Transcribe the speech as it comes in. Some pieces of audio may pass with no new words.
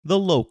The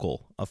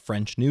Local, a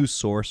French news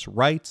source,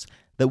 writes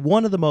that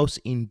one of the most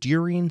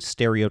enduring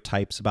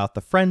stereotypes about the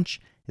French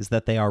is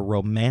that they are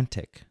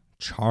romantic,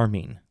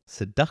 charming,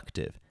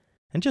 seductive,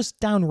 and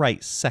just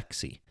downright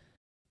sexy.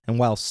 And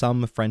while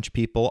some French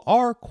people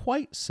are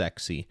quite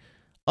sexy,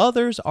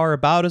 others are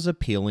about as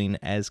appealing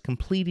as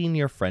completing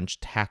your French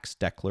tax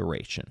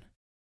declaration.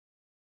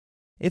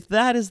 If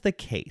that is the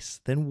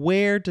case, then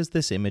where does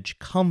this image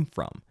come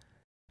from?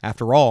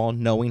 After all,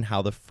 knowing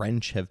how the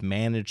French have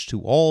managed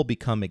to all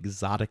become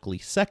exotically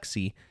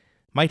sexy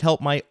might help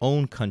my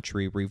own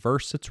country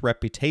reverse its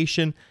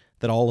reputation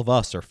that all of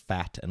us are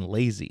fat and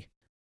lazy.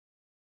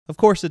 Of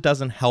course, it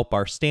doesn't help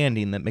our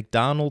standing that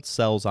McDonald's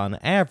sells on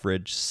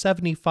average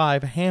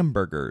 75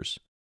 hamburgers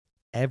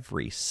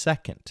every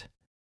second,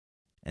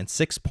 and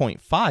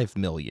 6.5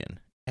 million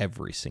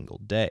every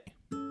single day.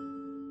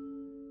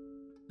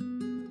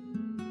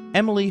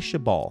 Emily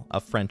Chabal,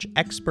 a French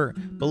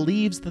expert,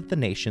 believes that the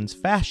nation's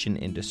fashion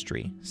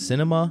industry,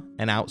 cinema,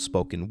 and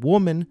outspoken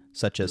women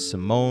such as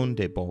Simone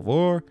de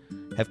Beauvoir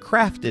have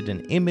crafted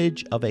an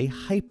image of a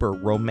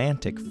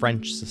hyper-romantic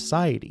French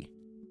society.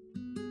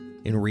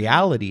 In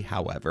reality,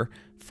 however,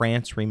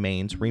 France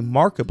remains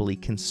remarkably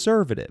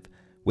conservative,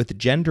 with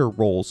gender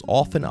roles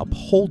often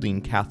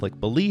upholding Catholic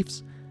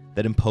beliefs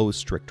that impose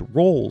strict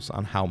roles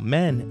on how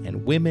men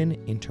and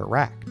women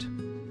interact.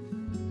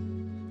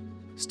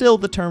 Still,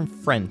 the term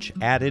French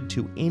added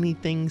to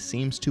anything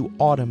seems to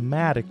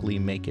automatically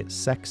make it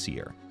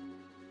sexier.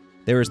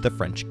 There is the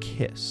French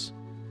kiss.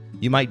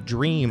 You might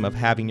dream of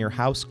having your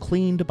house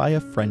cleaned by a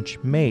French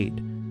maid,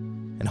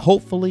 and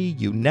hopefully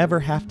you never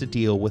have to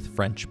deal with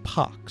French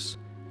pox,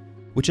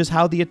 which is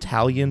how the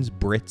Italians,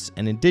 Brits,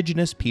 and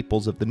indigenous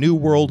peoples of the New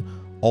World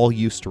all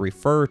used to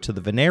refer to the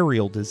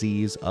venereal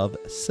disease of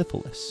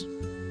syphilis.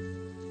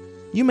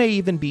 You may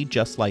even be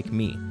just like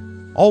me,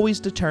 always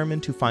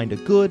determined to find a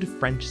good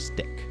French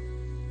stick.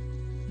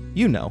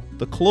 You know,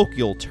 the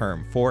colloquial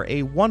term for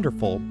a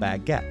wonderful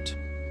baguette.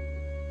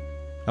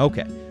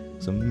 Okay,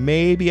 so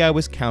maybe I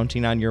was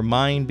counting on your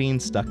mind being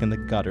stuck in the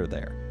gutter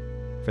there,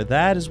 for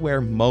that is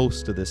where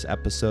most of this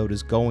episode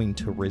is going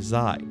to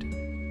reside.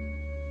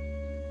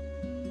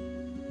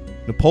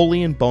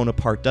 Napoleon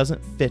Bonaparte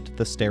doesn't fit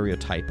the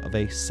stereotype of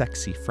a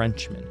sexy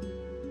Frenchman.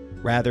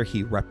 Rather,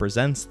 he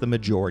represents the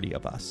majority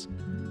of us.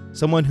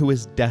 Someone who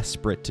is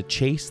desperate to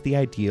chase the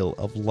ideal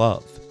of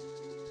love,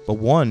 but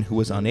one who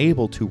is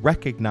unable to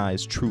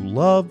recognize true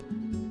love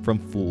from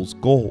fool's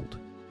gold.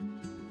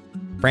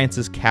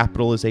 France's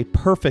capital is a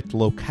perfect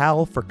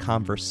locale for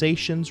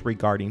conversations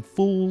regarding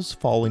fools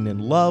falling in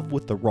love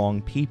with the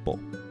wrong people.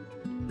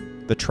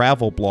 The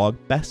travel blog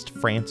Best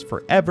France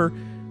Forever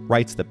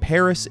writes that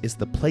Paris is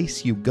the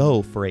place you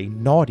go for a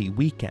naughty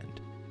weekend,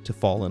 to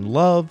fall in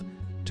love,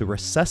 to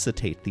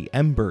resuscitate the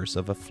embers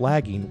of a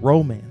flagging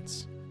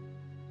romance.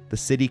 The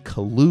city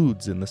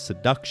colludes in the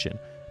seduction,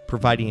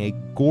 providing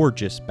a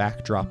gorgeous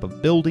backdrop of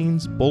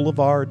buildings,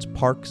 boulevards,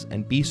 parks,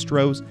 and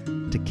bistros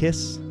to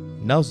kiss,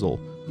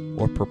 nuzzle,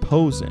 or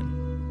propose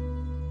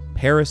in.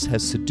 Paris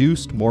has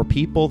seduced more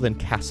people than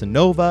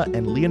Casanova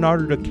and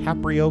Leonardo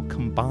DiCaprio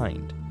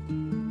combined.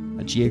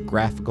 A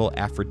geographical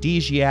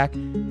aphrodisiac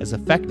as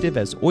effective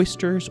as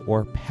oysters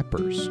or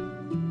peppers.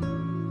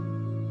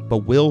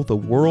 But will the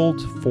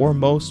world's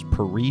foremost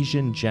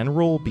Parisian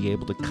general be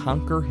able to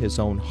conquer his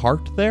own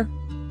heart there?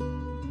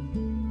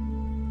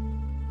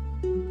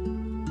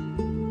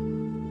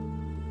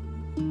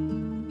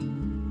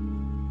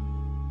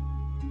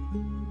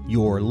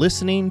 You're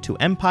listening to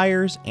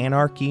Empires,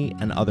 Anarchy,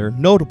 and Other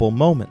Notable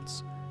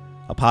Moments,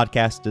 a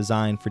podcast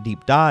designed for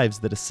deep dives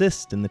that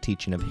assist in the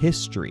teaching of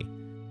history.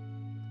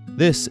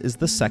 This is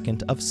the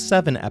second of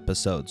 7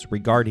 episodes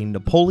regarding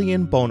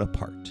Napoleon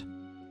Bonaparte.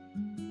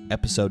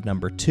 Episode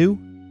number 2,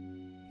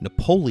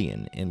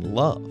 Napoleon in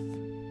Love.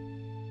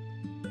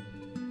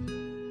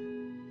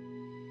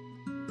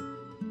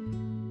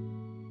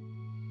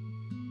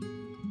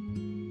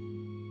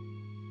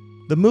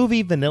 The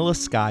movie Vanilla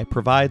Sky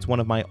provides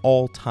one of my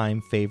all-time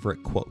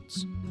favorite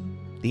quotes.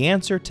 The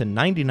answer to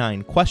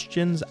 99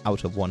 questions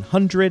out of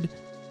 100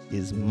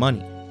 is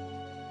money.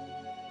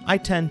 I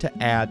tend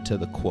to add to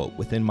the quote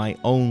within my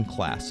own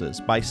classes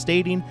by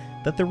stating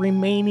that the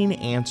remaining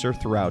answer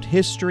throughout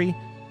history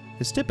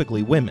is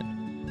typically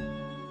women.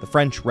 The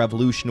French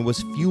Revolution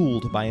was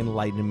fueled by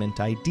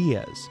Enlightenment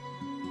ideas,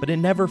 but it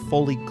never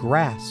fully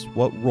grasped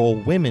what role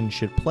women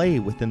should play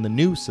within the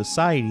new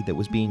society that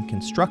was being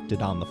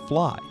constructed on the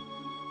fly.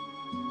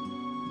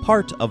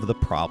 Part of the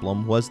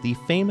problem was the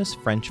famous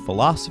French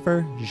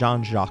philosopher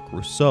Jean-Jacques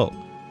Rousseau,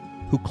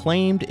 who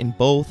claimed in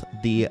both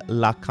the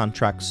La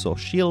Contrainte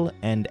Sociale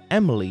and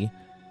Emily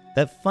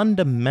that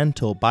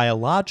fundamental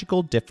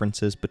biological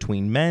differences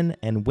between men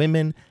and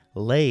women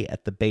lay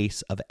at the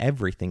base of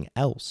everything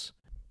else.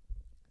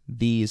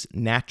 These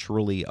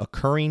naturally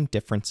occurring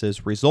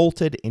differences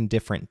resulted in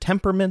different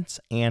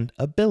temperaments and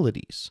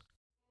abilities.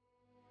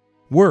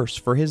 Worse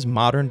for his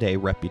modern-day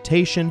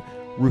reputation,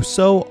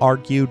 Rousseau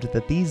argued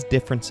that these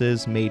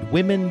differences made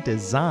women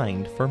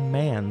designed for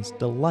man's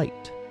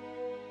delight.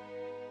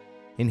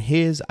 In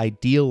his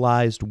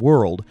idealized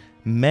world,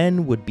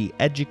 men would be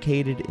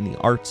educated in the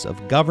arts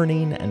of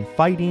governing and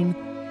fighting,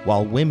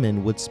 while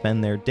women would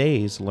spend their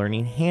days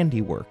learning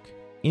handiwork,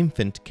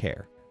 infant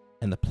care,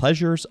 and the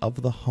pleasures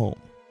of the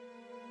home.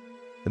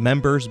 The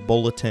Members'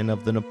 Bulletin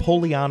of the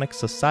Napoleonic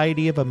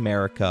Society of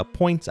America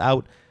points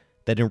out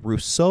that in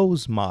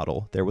Rousseau's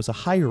model there was a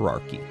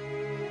hierarchy: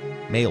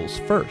 males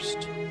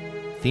first,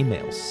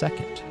 females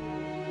second.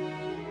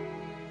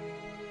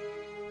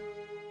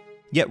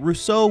 Yet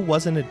Rousseau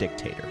wasn't a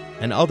dictator,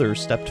 and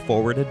others stepped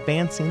forward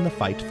advancing the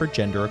fight for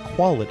gender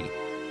equality,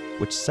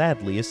 which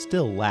sadly is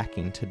still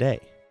lacking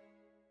today.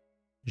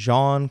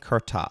 Jean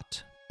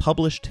Cartat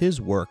published his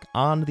work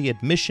on the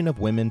admission of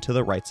women to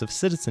the rights of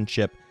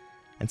citizenship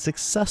and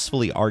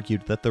successfully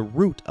argued that the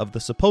root of the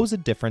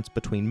supposed difference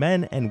between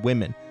men and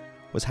women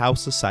was how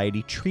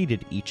society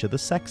treated each of the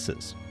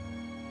sexes.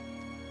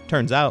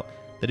 Turns out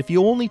that if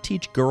you only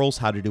teach girls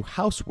how to do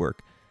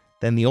housework,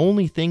 then the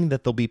only thing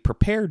that they'll be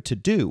prepared to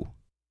do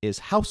is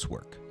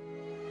housework.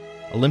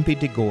 Olympe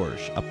de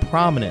Gouges, a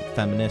prominent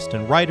feminist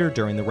and writer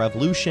during the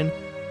Revolution,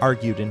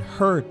 argued in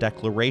her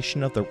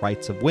Declaration of the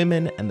Rights of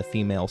Women and the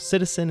Female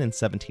Citizen in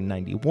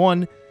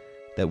 1791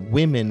 that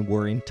women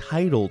were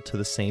entitled to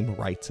the same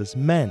rights as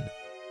men,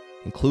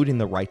 including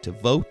the right to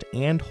vote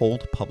and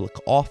hold public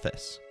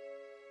office.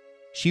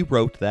 She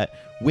wrote that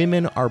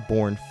women are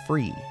born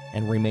free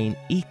and remain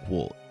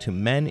equal to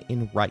men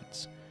in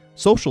rights.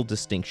 Social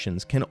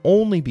distinctions can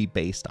only be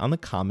based on the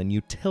common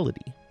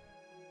utility.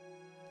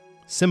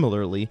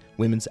 Similarly,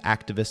 women's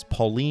activist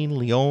Pauline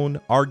Léon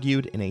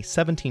argued in a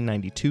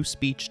 1792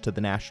 speech to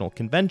the National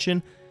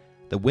Convention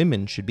that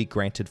women should be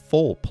granted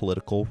full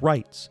political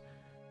rights,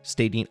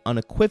 stating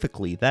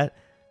unequivocally that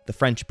the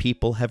French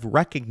people have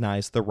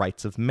recognized the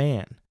rights of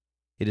man.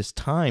 It is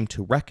time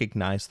to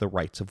recognize the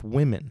rights of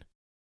women.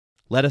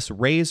 Let us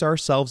raise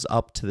ourselves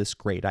up to this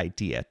great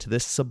idea, to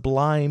this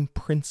sublime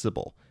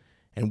principle,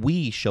 and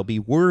we shall be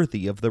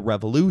worthy of the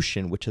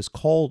revolution which has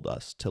called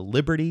us to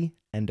liberty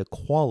and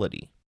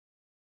equality.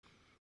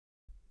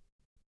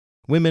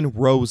 Women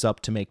rose up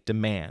to make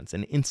demands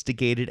and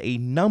instigated a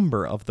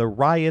number of the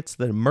riots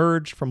that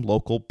emerged from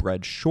local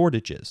bread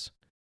shortages.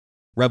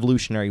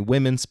 Revolutionary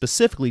women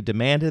specifically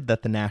demanded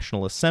that the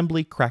National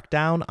Assembly crack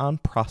down on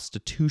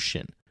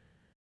prostitution,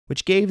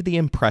 which gave the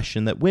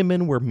impression that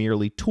women were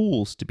merely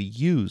tools to be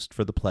used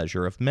for the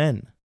pleasure of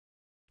men.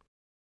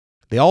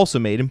 They also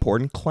made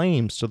important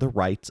claims to the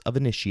rights of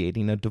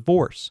initiating a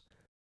divorce,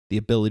 the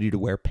ability to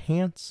wear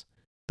pants,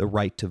 the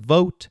right to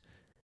vote,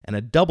 and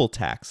a double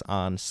tax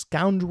on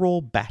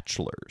scoundrel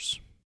bachelors.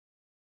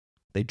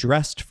 They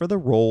dressed for the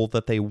role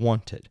that they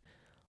wanted,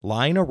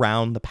 lying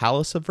around the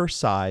Palace of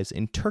Versailles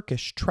in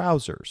Turkish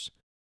trousers,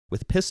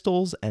 with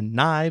pistols and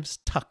knives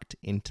tucked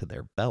into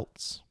their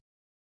belts.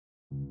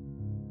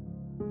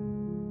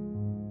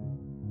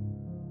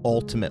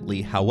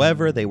 Ultimately,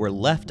 however, they were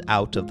left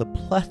out of the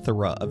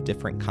plethora of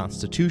different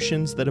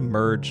constitutions that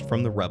emerged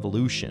from the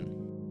Revolution.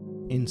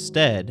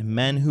 Instead,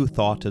 men who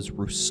thought as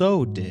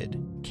Rousseau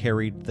did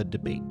carried the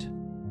debate.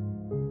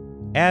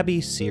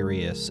 Abbé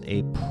Sirius,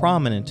 a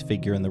prominent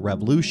figure in the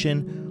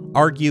Revolution,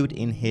 argued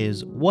in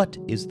his What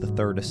is the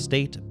Third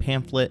Estate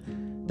pamphlet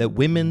that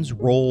women's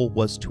role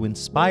was to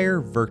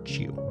inspire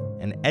virtue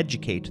and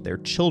educate their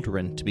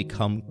children to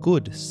become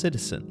good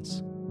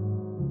citizens.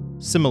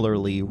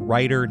 Similarly,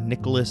 writer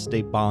Nicolas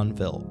de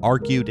Bonneville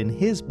argued in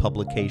his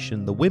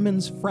publication The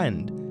Women's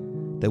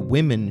Friend that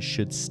women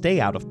should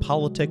stay out of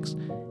politics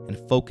and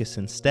focus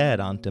instead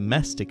on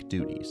domestic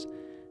duties,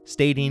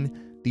 stating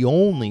the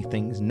only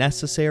things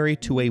necessary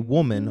to a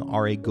woman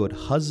are a good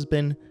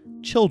husband,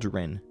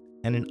 children,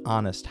 and an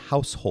honest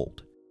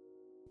household.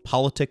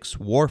 Politics,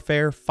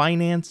 warfare,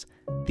 finance,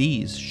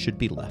 these should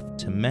be left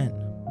to men.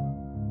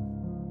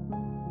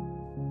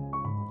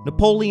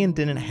 Napoleon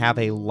didn't have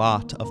a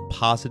lot of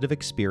positive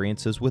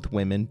experiences with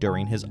women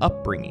during his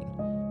upbringing.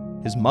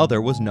 His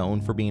mother was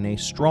known for being a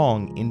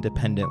strong,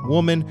 independent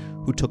woman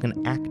who took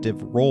an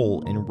active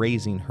role in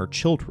raising her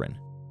children.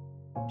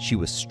 She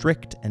was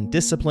strict and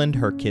disciplined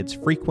her kids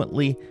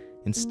frequently,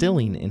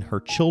 instilling in her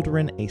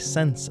children a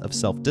sense of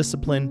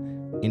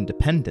self-discipline,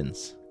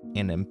 independence,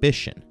 and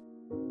ambition.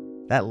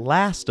 That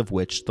last of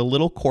which the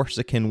little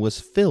Corsican was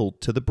filled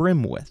to the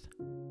brim with.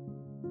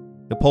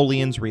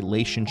 Napoleon's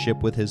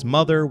relationship with his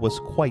mother was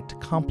quite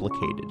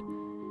complicated.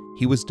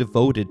 He was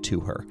devoted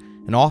to her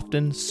and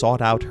often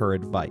sought out her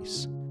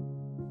advice.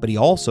 But he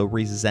also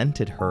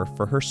resented her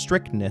for her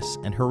strictness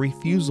and her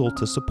refusal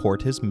to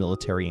support his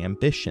military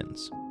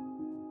ambitions.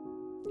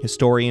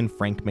 Historian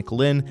Frank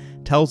McLynn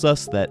tells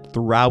us that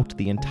throughout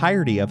the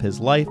entirety of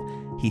his life,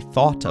 he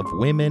thought of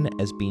women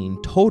as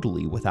being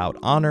totally without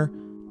honor,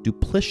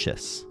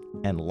 duplicitous,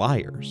 and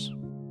liars.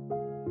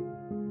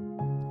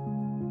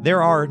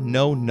 There are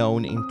no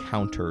known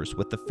encounters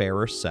with the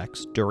fairer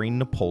sex during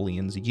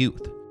Napoleon's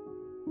youth.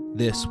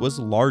 This was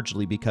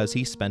largely because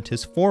he spent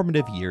his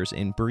formative years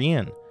in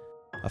Brienne,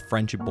 a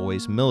French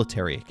boys'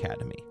 military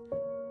academy.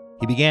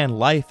 He began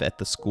life at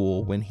the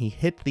school when he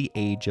hit the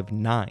age of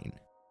 9.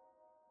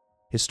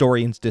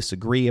 Historians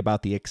disagree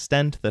about the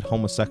extent that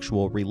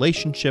homosexual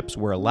relationships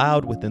were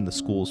allowed within the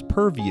school's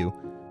purview,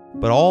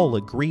 but all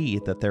agree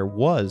that there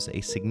was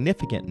a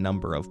significant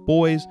number of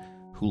boys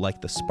who,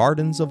 like the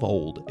Spartans of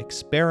old,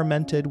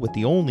 experimented with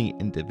the only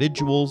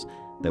individuals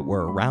that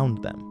were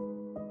around them.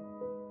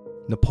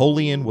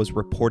 Napoleon was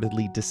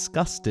reportedly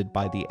disgusted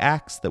by the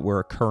acts that were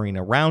occurring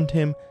around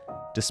him,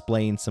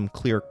 displaying some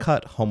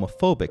clear-cut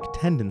homophobic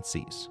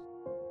tendencies.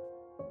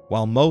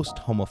 While most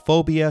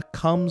homophobia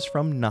comes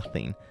from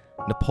nothing,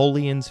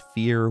 Napoleon's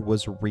fear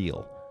was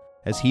real,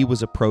 as he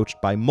was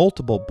approached by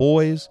multiple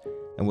boys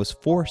and was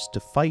forced to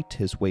fight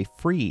his way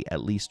free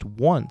at least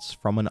once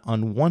from an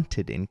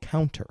unwanted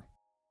encounter.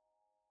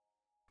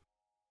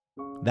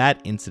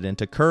 That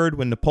incident occurred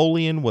when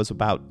Napoleon was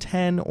about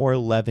 10 or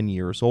 11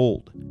 years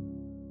old.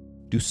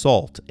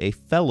 Dussault, a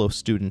fellow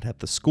student at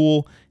the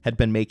school, had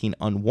been making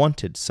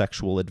unwanted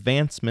sexual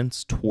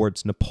advancements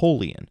towards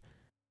Napoleon,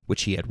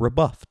 which he had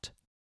rebuffed.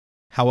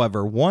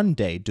 However, one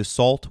day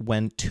Dussault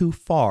went too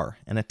far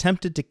and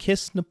attempted to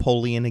kiss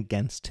Napoleon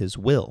against his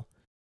will.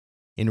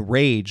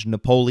 Enraged,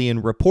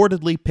 Napoleon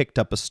reportedly picked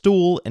up a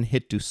stool and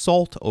hit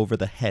Dussault over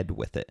the head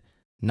with it,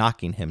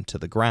 knocking him to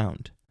the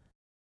ground.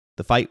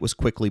 The fight was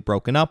quickly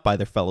broken up by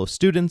their fellow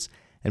students,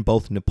 and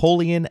both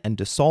Napoleon and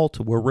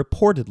Dussault were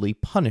reportedly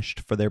punished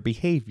for their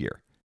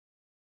behavior.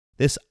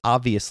 This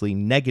obviously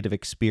negative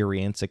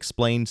experience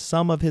explained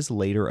some of his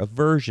later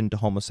aversion to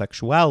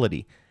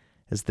homosexuality,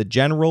 as the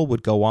general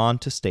would go on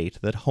to state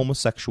that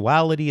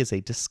homosexuality is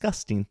a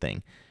disgusting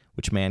thing,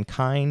 which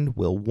mankind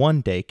will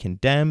one day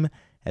condemn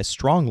as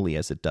strongly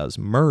as it does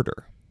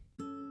murder.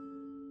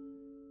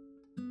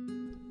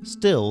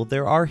 Still,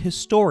 there are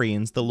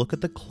historians that look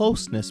at the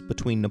closeness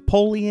between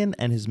Napoleon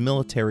and his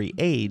military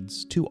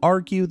aides to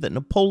argue that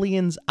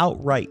Napoleon's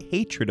outright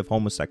hatred of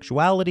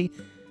homosexuality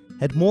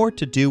had more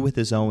to do with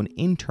his own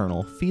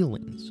internal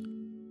feelings.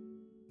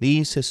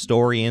 These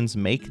historians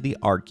make the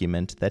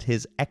argument that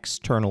his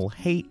external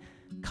hate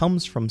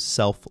comes from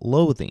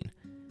self-loathing,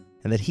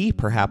 and that he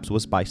perhaps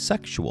was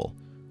bisexual,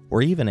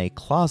 or even a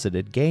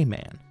closeted gay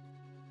man.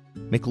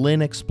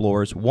 McLynn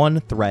explores one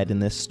thread in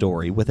this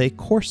story with a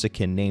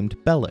Corsican named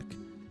Bellic,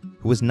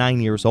 who was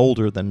 9 years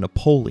older than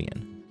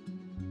Napoleon.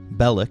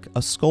 Bellic,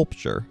 a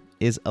sculptor,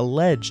 is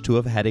alleged to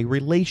have had a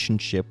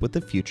relationship with the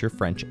future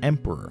French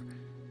emperor,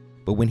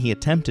 but when he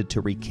attempted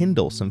to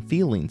rekindle some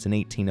feelings in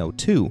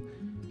 1802,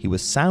 he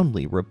was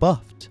soundly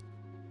rebuffed,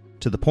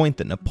 to the point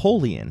that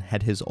Napoleon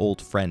had his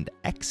old friend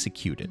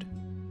executed.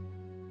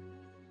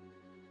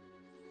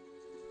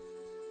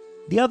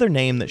 The other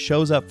name that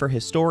shows up for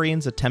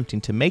historians attempting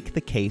to make the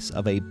case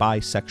of a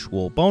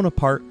bisexual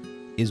Bonaparte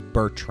is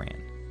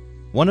Bertrand,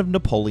 one of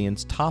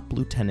Napoleon's top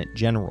lieutenant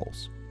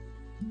generals.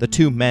 The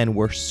two men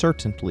were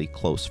certainly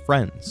close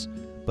friends,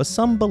 but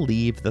some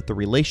believe that the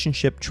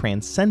relationship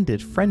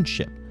transcended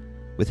friendship,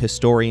 with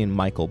historian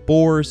Michael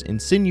Bors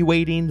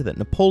insinuating that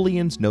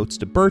Napoleon's notes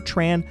to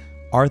Bertrand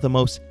are the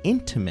most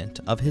intimate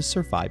of his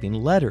surviving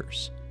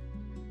letters.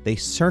 They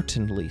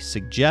certainly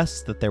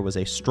suggest that there was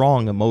a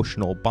strong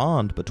emotional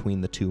bond between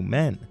the two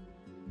men.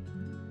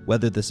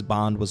 Whether this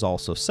bond was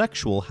also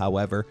sexual,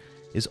 however,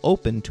 is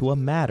open to a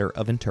matter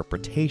of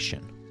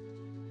interpretation.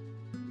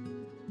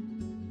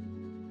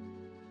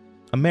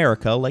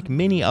 America, like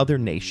many other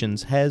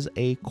nations, has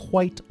a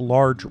quite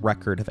large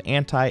record of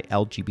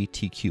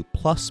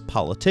anti-LGBTQ+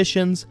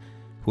 politicians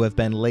who have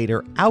been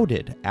later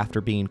outed after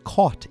being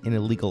caught in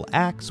illegal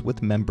acts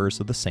with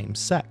members of the same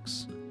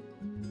sex.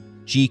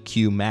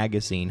 GQ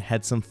magazine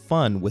had some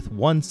fun with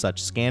one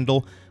such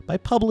scandal by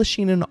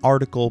publishing an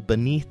article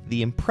beneath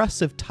the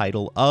impressive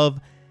title of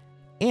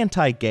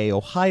 "Anti-Gay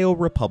Ohio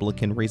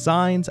Republican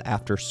Resigns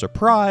After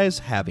Surprise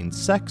Having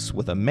Sex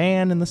with a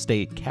Man in the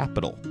State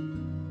Capitol."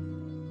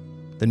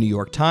 The New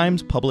York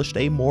Times published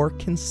a more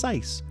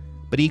concise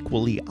but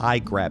equally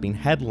eye-grabbing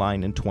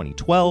headline in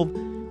 2012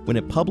 when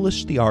it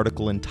published the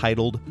article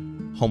entitled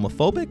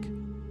 "Homophobic?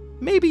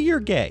 Maybe You're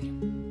Gay."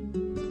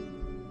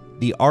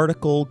 The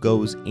article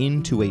goes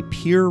into a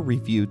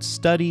peer-reviewed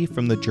study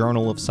from the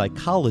Journal of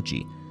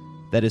Psychology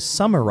that is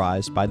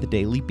summarized by the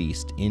Daily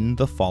Beast in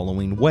the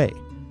following way.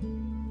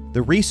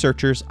 The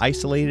researchers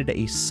isolated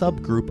a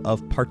subgroup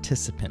of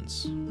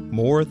participants,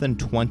 more than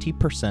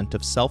 20%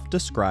 of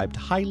self-described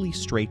highly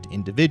straight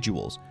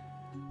individuals,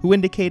 who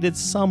indicated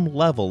some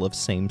level of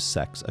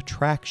same-sex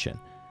attraction,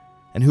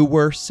 and who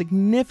were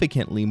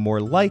significantly more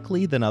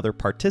likely than other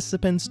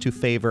participants to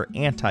favor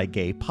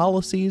anti-gay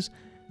policies,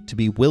 to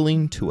be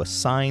willing to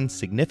assign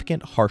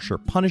significant harsher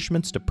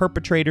punishments to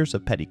perpetrators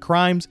of petty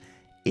crimes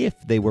if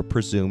they were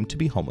presumed to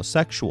be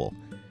homosexual,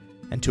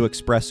 and to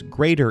express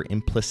greater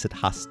implicit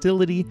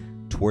hostility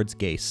towards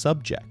gay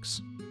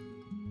subjects.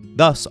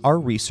 Thus, our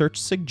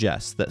research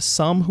suggests that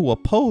some who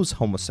oppose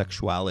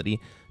homosexuality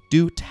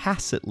do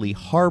tacitly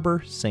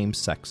harbor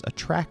same-sex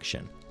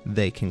attraction,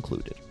 they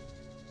concluded.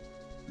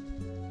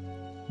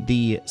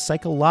 The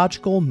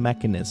psychological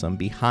mechanism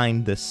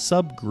behind this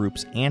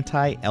subgroup's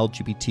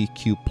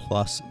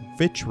anti-LGBTQ+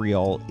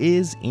 vitriol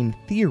is, in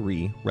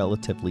theory,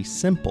 relatively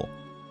simple.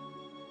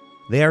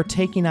 They are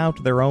taking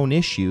out their own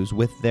issues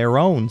with their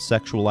own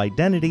sexual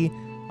identity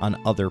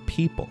on other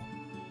people.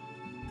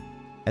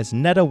 As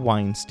Netta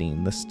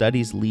Weinstein, the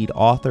study's lead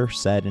author,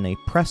 said in a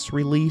press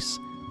release,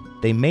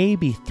 they may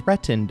be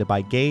threatened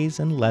by gays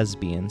and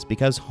lesbians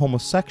because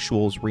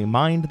homosexuals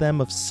remind them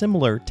of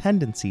similar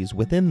tendencies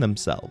within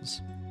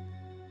themselves.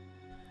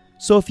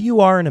 So if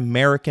you are an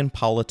American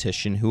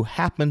politician who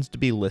happens to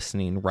be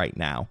listening right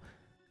now,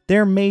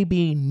 there may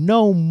be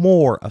no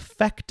more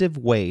effective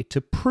way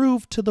to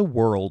prove to the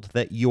world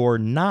that you're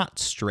not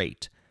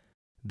straight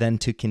than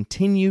to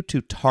continue to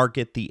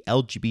target the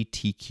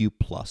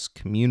LGBTQ+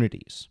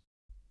 communities.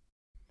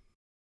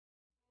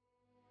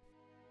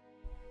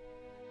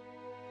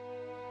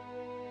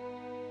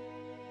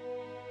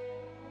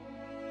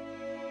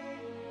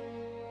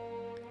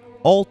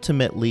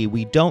 Ultimately,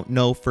 we don't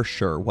know for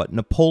sure what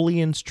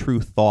Napoleon's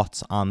true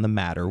thoughts on the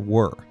matter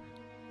were.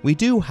 We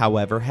do,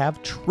 however,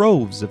 have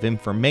troves of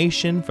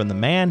information from the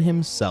man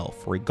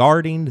himself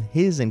regarding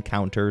his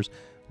encounters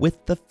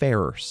with the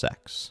fairer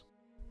sex.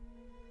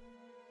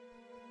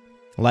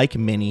 Like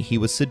many, he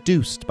was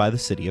seduced by the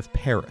city of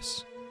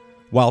Paris.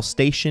 While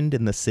stationed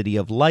in the City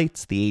of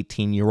Lights, the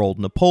 18-year-old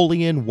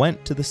Napoleon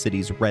went to the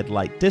city's red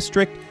light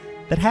district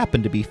that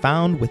happened to be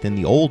found within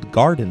the old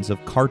gardens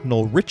of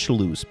Cardinal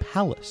Richelieu's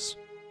palace.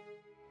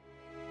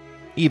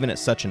 Even at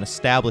such an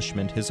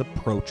establishment, his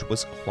approach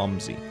was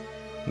clumsy,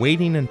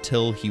 waiting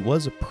until he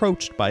was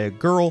approached by a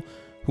girl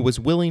who was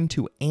willing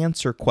to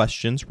answer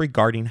questions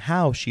regarding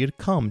how she had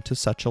come to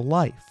such a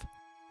life.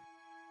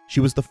 She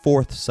was the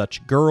fourth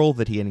such girl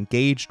that he had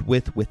engaged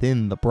with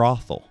within the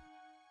brothel.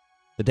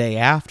 The day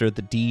after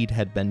the deed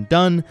had been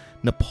done,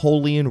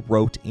 Napoleon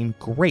wrote in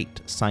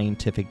great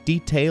scientific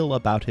detail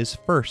about his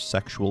first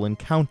sexual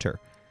encounter,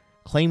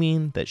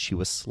 claiming that she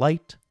was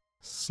slight,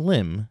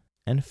 slim,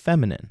 and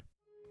feminine.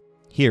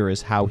 Here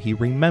is how he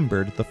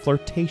remembered the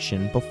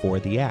flirtation before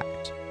the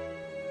act.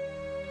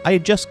 I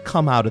had just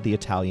come out of the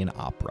Italian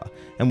opera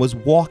and was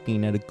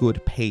walking at a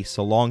good pace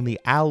along the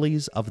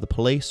alleys of the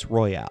Palais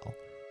Royal.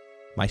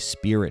 My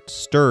spirit,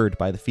 stirred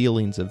by the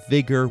feelings of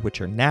vigor which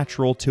are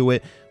natural to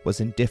it,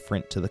 was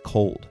indifferent to the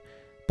cold.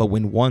 But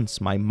when once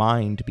my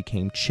mind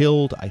became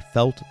chilled, I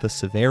felt the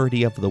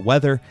severity of the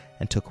weather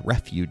and took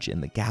refuge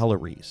in the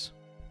galleries.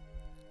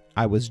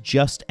 I was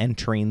just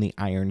entering the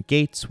iron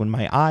gates when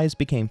my eyes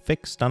became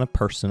fixed on a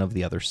person of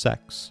the other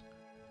sex.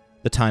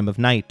 The time of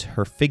night,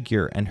 her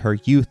figure, and her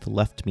youth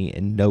left me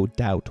in no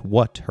doubt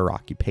what her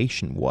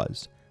occupation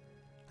was.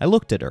 I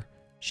looked at her.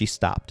 She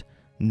stopped,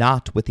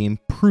 not with the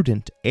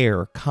imprudent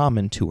air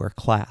common to her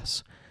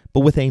class, but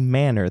with a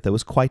manner that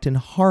was quite in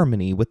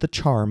harmony with the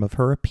charm of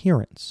her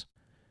appearance.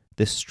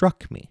 This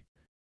struck me.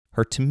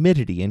 Her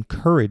timidity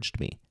encouraged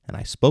me, and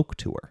I spoke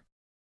to her.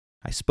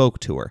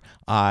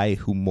 I,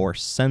 who more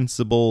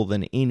sensible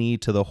than any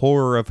to the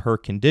horror of her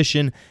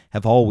condition,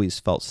 have always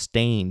felt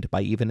stained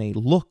by even a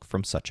look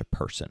from such a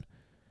person.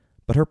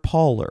 But her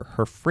pallor,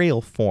 her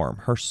frail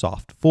form, her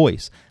soft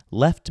voice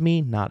left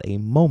me not a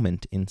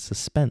moment in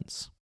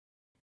suspense.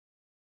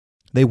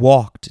 They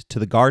walked to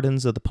the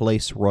gardens of the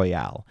Palais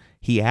Royal.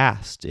 He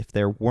asked if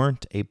there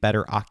weren't a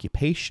better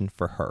occupation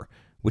for her,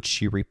 which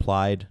she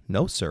replied,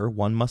 "No, sir,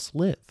 one must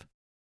live."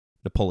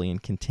 Napoleon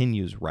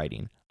continues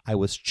writing, I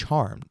was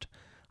charmed.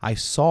 I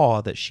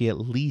saw that she at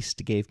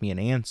least gave me an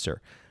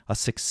answer, a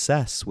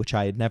success which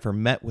I had never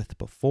met with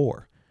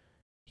before.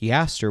 He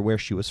asked her where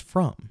she was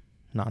from,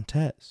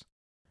 Nantes,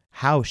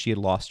 how she had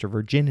lost her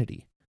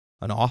virginity.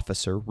 An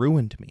officer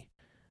ruined me.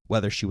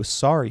 Whether she was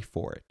sorry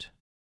for it.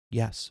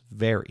 Yes,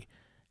 very.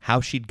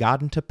 How she'd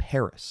gotten to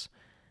Paris.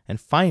 And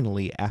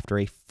finally, after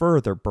a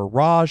further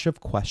barrage of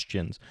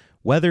questions,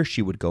 whether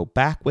she would go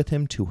back with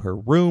him to her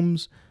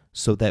rooms,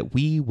 so that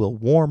we will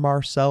warm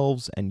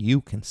ourselves and you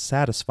can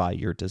satisfy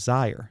your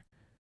desire.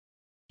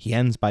 He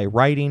ends by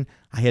writing,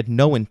 I had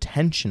no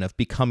intention of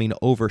becoming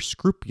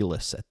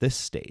over-scrupulous at this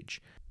stage.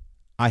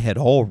 I had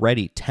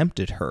already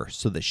tempted her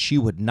so that she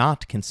would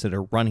not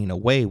consider running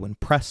away when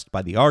pressed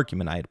by the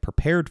argument I had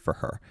prepared for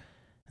her,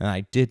 and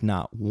I did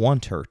not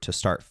want her to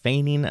start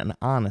feigning an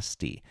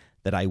honesty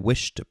that I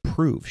wished to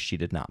prove she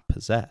did not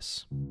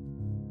possess.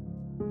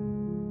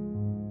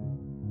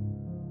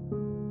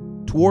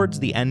 Towards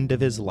the end of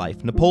his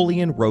life,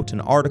 Napoleon wrote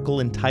an article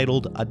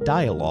entitled A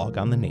Dialogue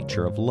on the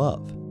Nature of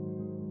Love.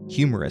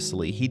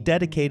 Humorously, he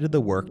dedicated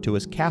the work to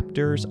his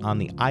captors on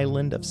the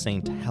island of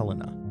St.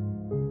 Helena.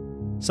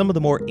 Some of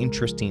the more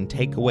interesting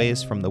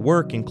takeaways from the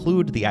work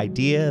include the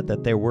idea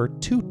that there were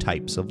two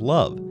types of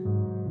love,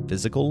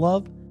 physical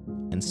love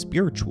and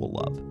spiritual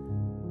love.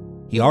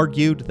 He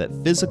argued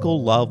that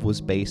physical love was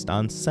based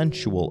on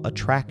sensual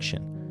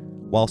attraction,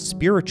 while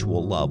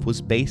spiritual love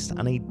was based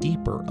on a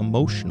deeper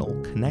emotional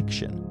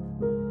connection.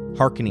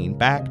 Harkening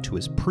back to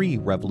his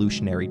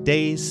pre-revolutionary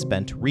days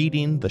spent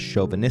reading the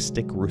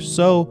chauvinistic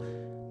Rousseau,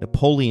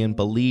 Napoleon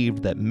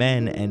believed that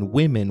men and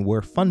women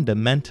were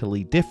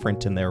fundamentally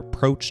different in their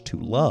approach to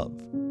love.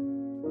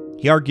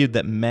 He argued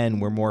that men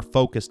were more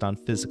focused on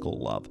physical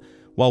love,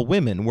 while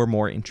women were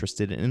more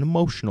interested in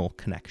emotional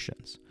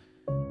connections.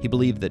 He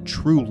believed that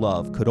true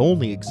love could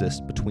only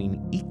exist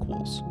between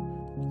equals,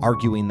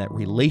 arguing that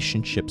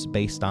relationships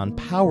based on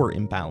power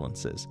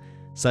imbalances,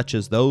 such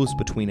as those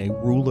between a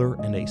ruler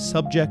and a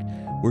subject,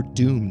 were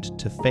doomed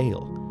to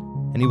fail.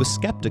 And he was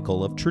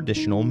skeptical of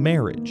traditional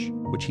marriage,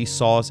 which he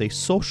saw as a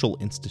social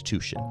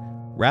institution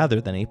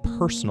rather than a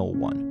personal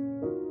one.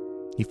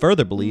 He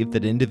further believed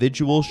that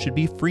individuals should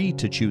be free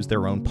to choose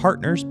their own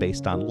partners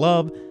based on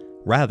love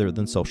rather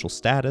than social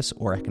status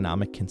or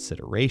economic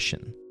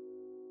consideration.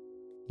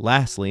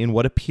 Lastly, in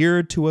what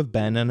appeared to have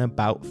been an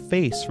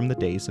about-face from the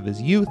days of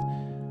his youth,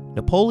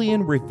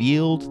 Napoleon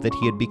revealed that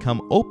he had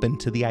become open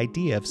to the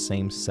idea of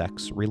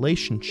same-sex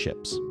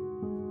relationships.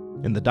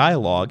 In the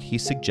dialogue, he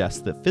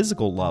suggests that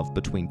physical love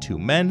between two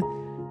men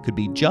could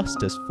be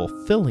just as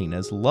fulfilling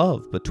as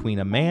love between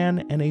a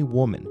man and a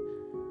woman,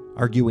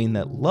 arguing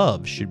that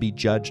love should be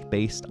judged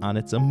based on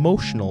its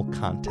emotional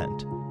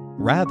content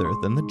rather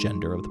than the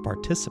gender of the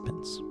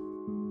participants.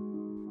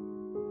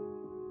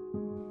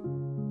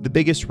 The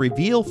biggest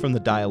reveal from the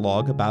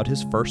dialogue about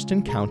his first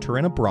encounter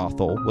in a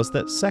brothel was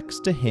that sex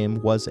to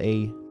him was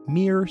a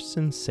mere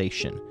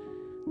sensation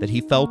that he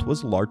felt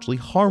was largely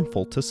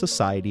harmful to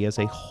society as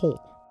a whole.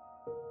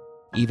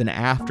 Even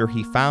after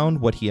he found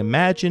what he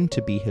imagined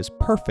to be his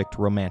perfect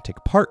romantic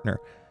partner,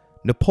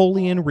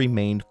 Napoleon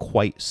remained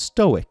quite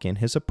stoic in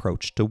his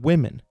approach to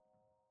women.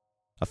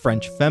 A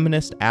French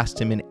feminist asked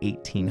him in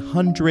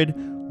 1800,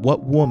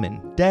 "What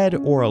woman, dead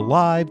or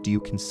alive, do you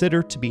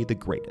consider to be the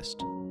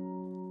greatest?"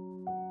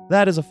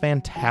 That is a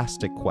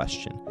fantastic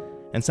question,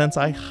 and since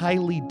I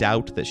highly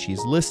doubt that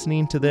she's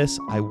listening to this,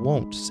 I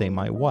won't say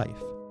my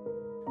wife.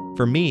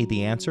 For me,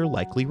 the answer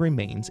likely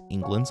remains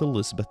England's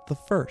Elizabeth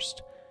I,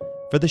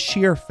 for the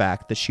sheer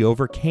fact that she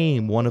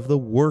overcame one of the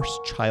worst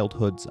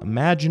childhoods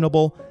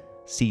imaginable,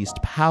 seized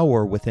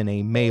power within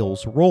a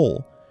male's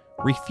role,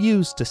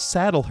 refused to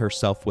saddle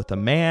herself with a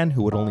man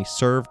who would only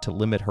serve to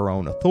limit her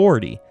own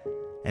authority,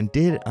 and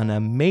did an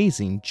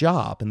amazing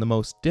job in the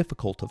most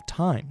difficult of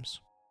times.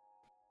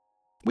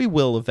 We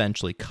will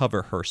eventually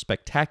cover her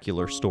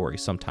spectacular story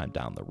sometime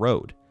down the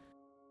road.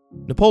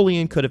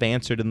 Napoleon could have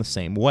answered in the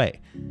same way.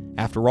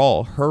 After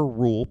all, her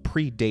rule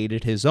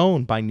predated his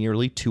own by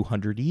nearly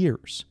 200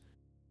 years.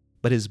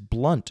 But his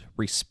blunt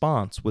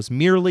response was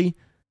merely,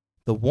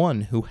 "The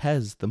one who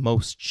has the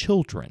most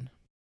children."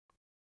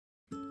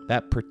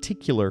 That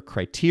particular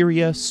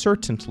criteria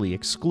certainly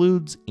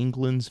excludes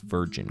England's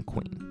Virgin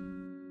Queen.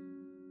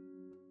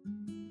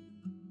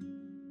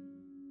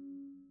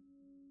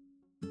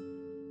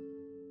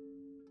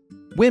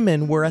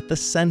 Women were at the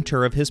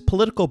center of his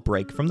political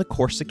break from the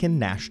Corsican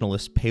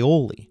nationalist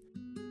Paoli.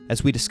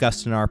 As we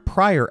discussed in our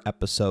prior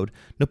episode,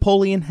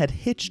 Napoleon had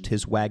hitched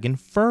his wagon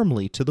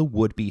firmly to the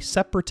would-be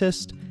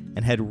separatist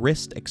and had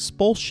risked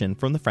expulsion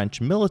from the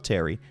French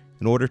military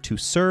in order to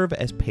serve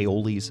as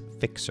Paoli's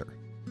fixer.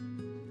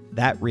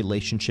 That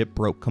relationship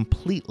broke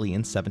completely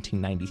in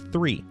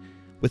 1793,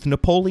 with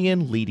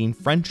Napoleon leading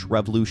French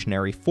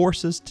revolutionary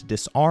forces to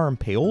disarm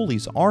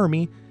Paoli's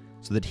army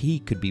so that he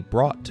could be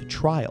brought to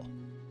trial.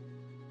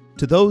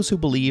 To those who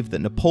believe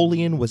that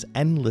Napoleon was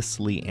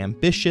endlessly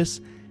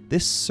ambitious,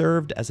 this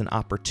served as an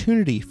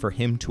opportunity for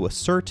him to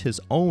assert his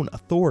own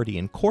authority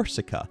in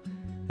Corsica,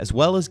 as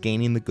well as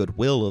gaining the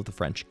goodwill of the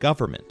French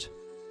government.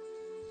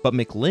 But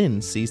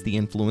MacLean sees the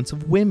influence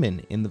of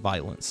women in the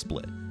violent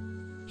split.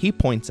 He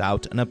points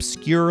out an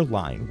obscure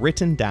line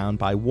written down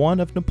by one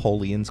of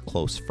Napoleon's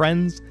close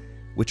friends,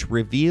 which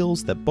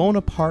reveals that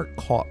Bonaparte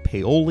caught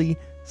Paoli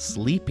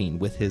sleeping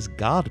with his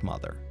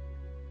godmother.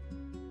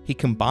 He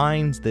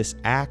combines this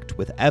act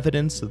with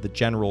evidence of the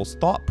general's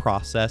thought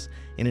process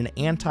in an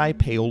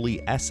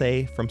anti-Paoli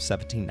essay from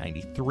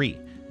 1793,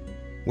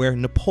 where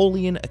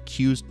Napoleon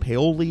accused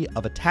Paoli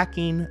of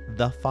attacking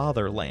the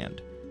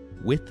fatherland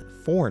with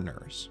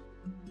foreigners.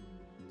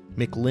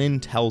 MacLean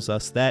tells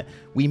us that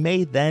we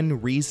may then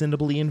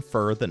reasonably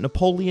infer that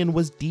Napoleon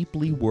was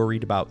deeply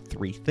worried about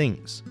three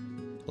things: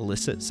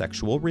 illicit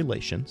sexual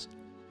relations,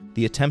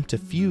 the attempt to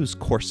fuse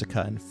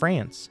Corsica and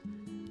France,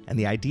 and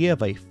the idea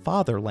of a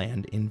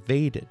fatherland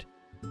invaded.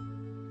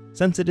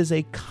 Since it is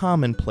a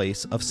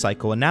commonplace of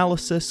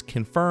psychoanalysis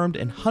confirmed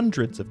in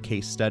hundreds of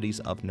case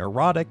studies of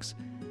neurotics,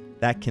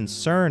 that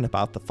concern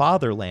about the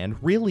fatherland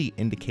really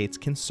indicates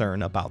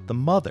concern about the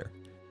mother.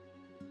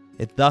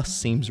 It thus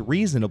seems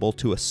reasonable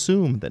to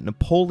assume that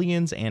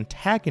Napoleon's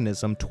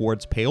antagonism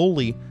towards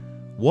Paoli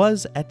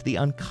was, at the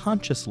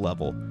unconscious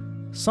level,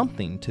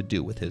 something to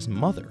do with his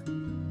mother.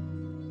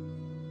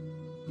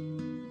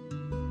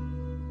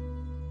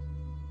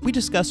 We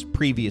discussed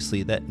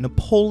previously that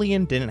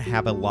Napoleon didn't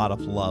have a lot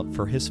of love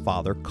for his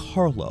father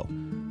Carlo,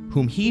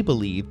 whom he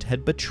believed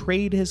had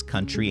betrayed his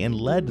country and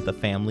led the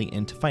family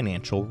into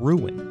financial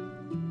ruin.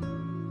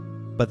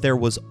 But there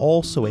was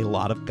also a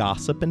lot of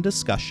gossip and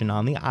discussion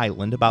on the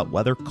island about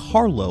whether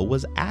Carlo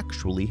was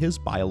actually his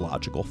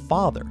biological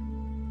father.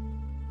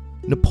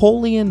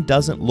 Napoleon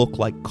doesn't look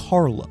like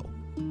Carlo,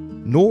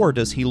 nor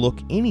does he look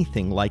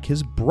anything like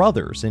his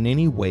brothers in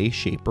any way,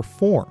 shape, or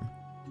form.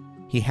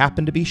 He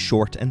happened to be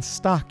short and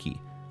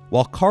stocky,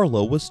 while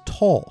Carlo was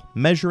tall,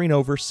 measuring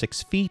over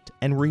 6 feet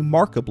and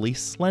remarkably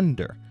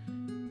slender.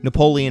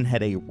 Napoleon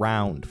had a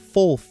round,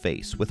 full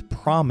face with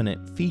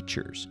prominent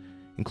features,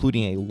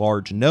 including a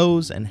large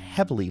nose and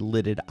heavily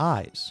lidded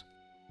eyes,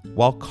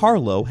 while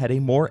Carlo had a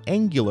more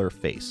angular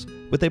face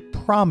with a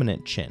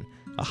prominent chin,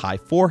 a high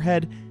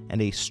forehead,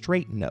 and a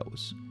straight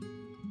nose.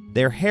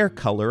 Their hair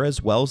color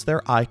as well as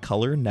their eye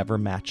color never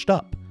matched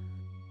up.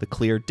 The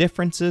clear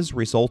differences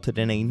resulted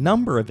in a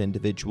number of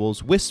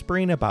individuals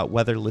whispering about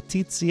whether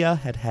Letizia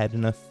had had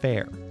an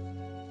affair.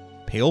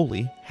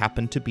 Paoli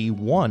happened to be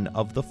one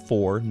of the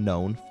 4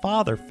 known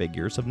father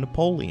figures of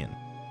Napoleon.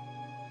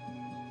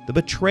 The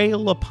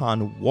betrayal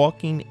upon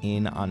walking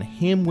in on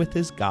him with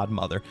his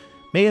godmother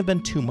may have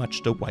been too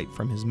much to wipe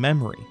from his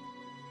memory.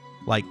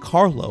 Like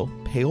Carlo,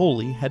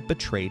 Paoli had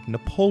betrayed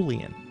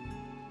Napoleon.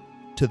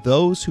 To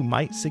those who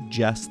might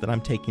suggest that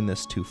I'm taking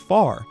this too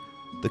far,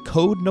 the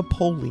Code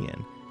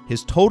Napoleon,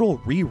 his total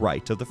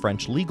rewrite of the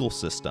French legal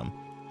system,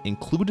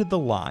 included the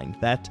line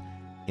that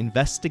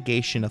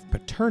investigation of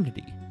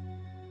paternity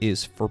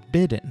is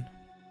forbidden.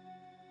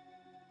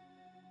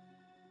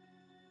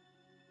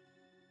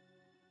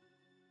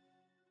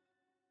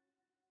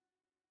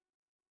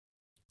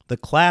 The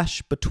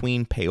clash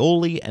between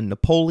Paoli and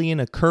Napoleon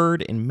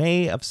occurred in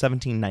May of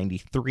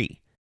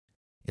 1793.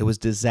 It was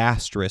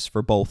disastrous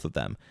for both of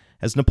them,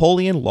 as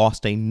Napoleon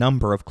lost a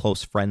number of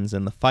close friends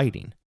in the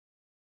fighting.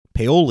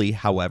 Paoli,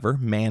 however,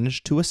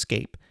 managed to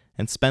escape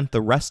and spent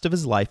the rest of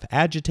his life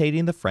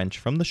agitating the French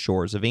from the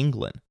shores of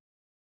England.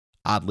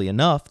 Oddly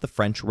enough, the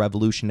French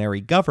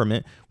revolutionary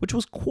government, which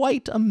was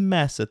quite a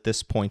mess at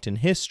this point in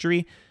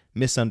history,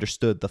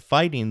 misunderstood the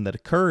fighting that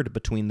occurred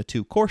between the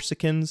 2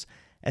 Corsicans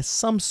as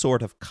some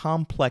sort of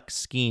complex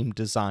scheme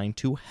designed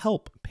to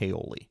help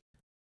Paoli.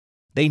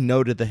 They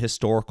noted the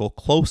historical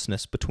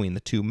closeness between the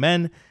 2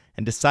 men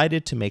and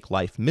decided to make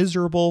life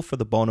miserable for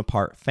the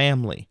Bonaparte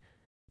family,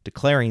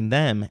 declaring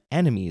them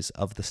enemies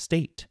of the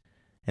state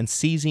and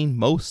seizing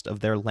most of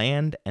their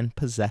land and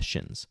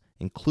possessions,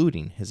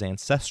 including his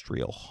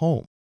ancestral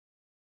home.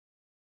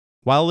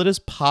 While it is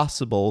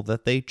possible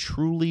that they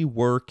truly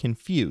were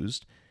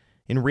confused,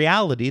 in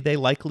reality they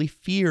likely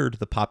feared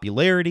the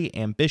popularity,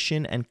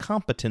 ambition, and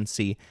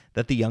competency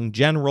that the young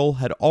general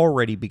had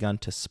already begun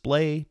to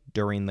display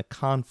during the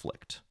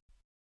conflict.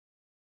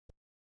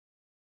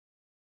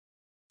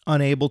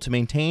 Unable to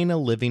maintain a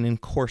living in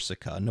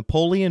Corsica,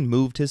 Napoleon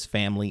moved his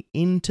family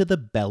into the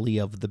belly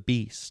of the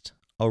beast,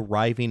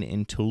 arriving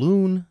in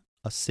Toulon,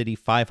 a city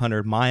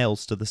 500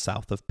 miles to the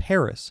south of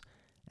Paris,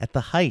 at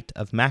the height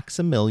of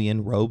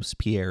Maximilien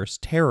Robespierre's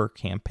terror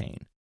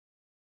campaign.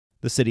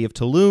 The city of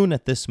Toulon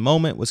at this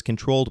moment was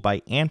controlled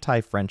by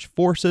anti-French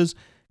forces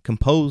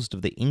composed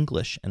of the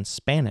English and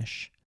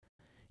Spanish.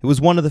 It was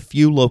one of the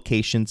few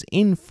locations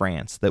in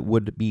France that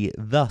would be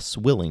thus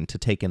willing to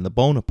take in the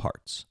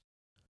Bonapartes.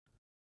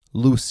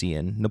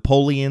 Lucien,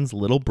 Napoleon's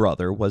little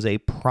brother, was a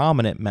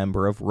prominent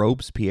member of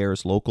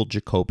Robespierre's local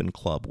Jacobin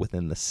club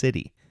within the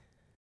city,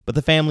 but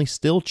the family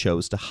still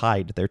chose to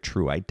hide their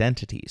true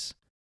identities.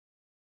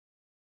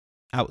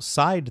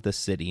 Outside the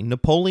city,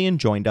 Napoleon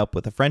joined up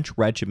with a French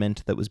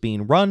regiment that was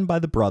being run by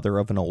the brother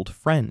of an old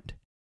friend.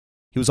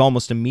 He was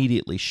almost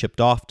immediately shipped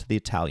off to the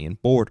Italian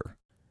border.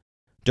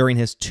 During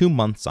his 2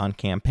 months on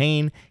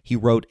campaign, he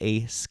wrote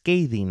a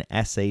scathing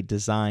essay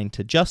designed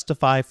to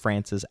justify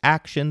France's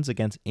actions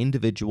against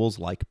individuals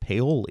like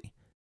Paoli.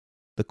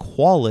 The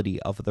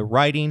quality of the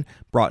writing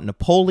brought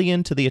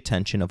Napoleon to the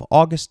attention of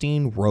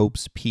Augustin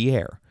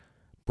Robespierre,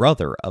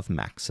 brother of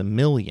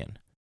Maximilien.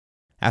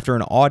 After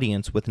an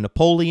audience with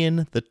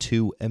Napoleon, the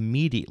two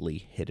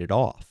immediately hit it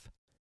off.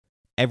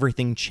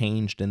 Everything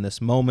changed in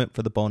this moment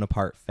for the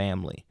Bonaparte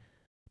family.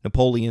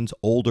 Napoleon's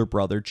older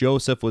brother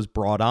Joseph was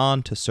brought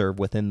on to serve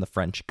within the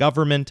French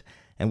government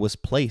and was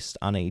placed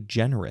on a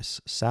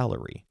generous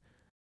salary.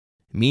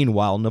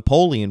 Meanwhile,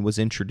 Napoleon was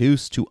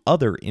introduced to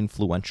other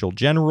influential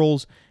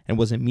generals and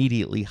was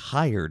immediately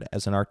hired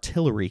as an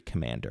artillery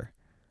commander.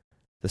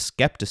 The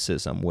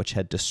skepticism which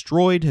had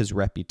destroyed his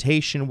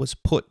reputation was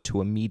put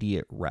to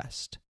immediate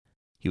rest.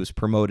 He was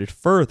promoted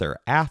further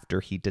after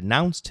he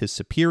denounced his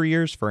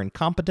superiors for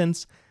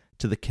incompetence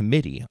to the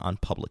Committee on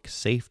Public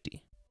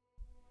Safety.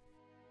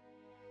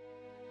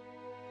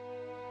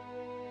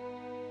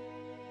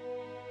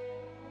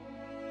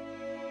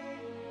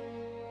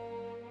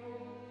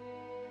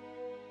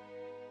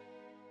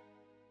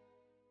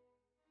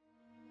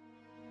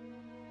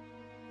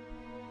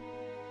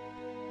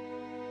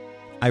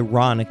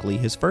 Ironically,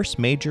 his first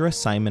major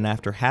assignment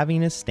after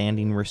having his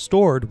standing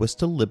restored was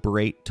to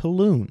liberate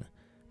Toulon,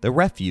 the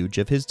refuge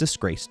of his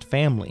disgraced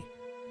family.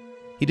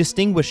 He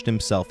distinguished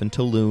himself in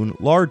Toulon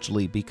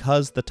largely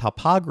because the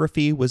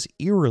topography was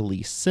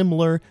eerily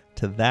similar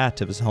to that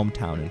of his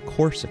hometown in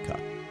Corsica.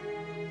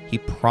 He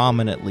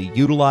prominently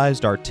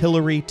utilized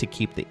artillery to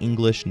keep the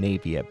English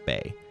navy at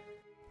bay.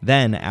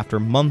 Then, after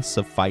months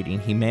of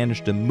fighting, he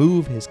managed to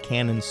move his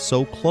cannons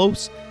so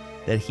close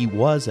that he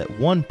was at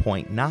one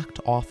point knocked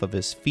off of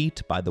his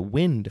feet by the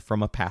wind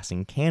from a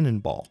passing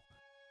cannonball.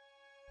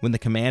 When the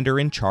commander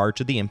in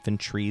charge of the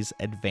infantry's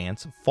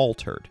advance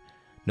faltered,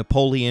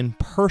 Napoleon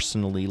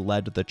personally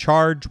led the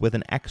charge with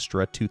an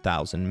extra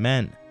 2,000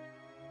 men.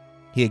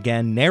 He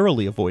again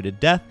narrowly avoided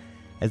death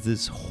as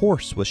his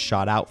horse was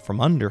shot out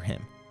from under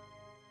him.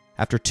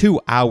 After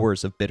 2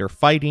 hours of bitter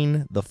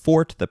fighting, the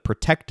fort that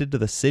protected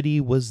the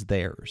city was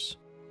theirs.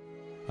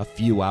 A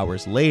few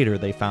hours later,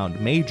 they found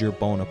Major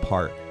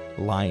Bonaparte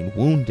lying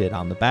wounded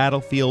on the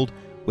battlefield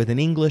with an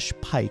English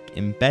pike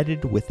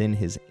embedded within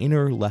his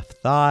inner left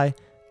thigh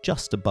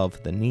just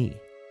above the knee.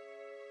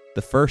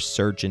 The first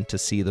surgeon to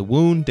see the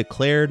wound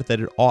declared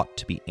that it ought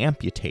to be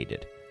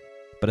amputated,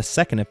 but a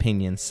second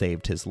opinion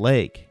saved his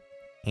leg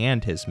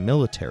and his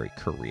military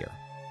career.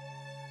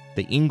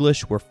 The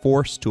English were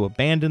forced to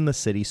abandon the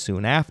city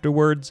soon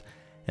afterwards,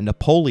 and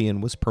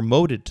Napoleon was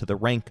promoted to the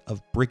rank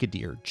of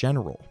brigadier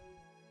general.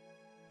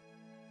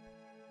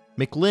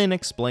 McLynn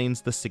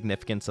explains the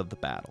significance of the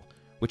battle,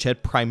 which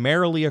had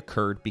primarily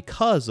occurred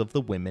because of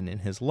the women in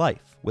his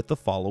life, with the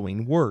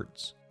following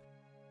words.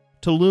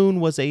 Toulon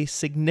was a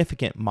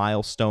significant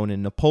milestone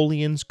in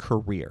Napoleon's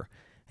career,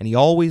 and he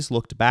always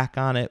looked back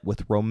on it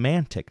with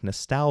romantic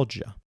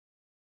nostalgia.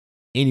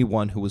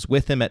 Anyone who was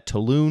with him at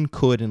Toulon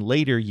could in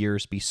later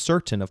years be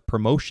certain of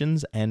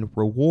promotions and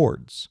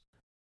rewards.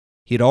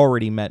 He had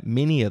already met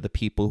many of the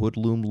people who had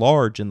loomed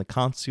large in the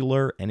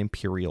consular and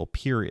imperial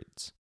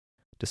periods.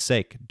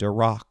 Desaix,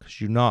 Durac,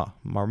 Junot,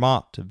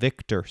 Marmont,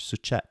 Victor,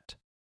 Suchet.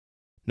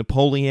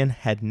 Napoleon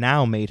had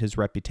now made his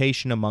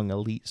reputation among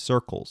elite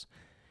circles,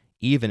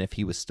 even if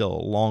he was still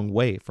a long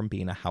way from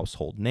being a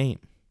household name.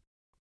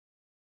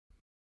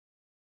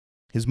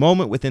 His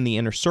moment within the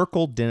inner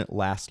circle didn't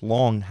last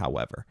long,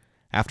 however.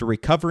 After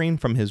recovering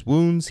from his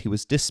wounds, he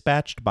was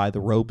dispatched by the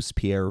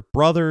Robespierre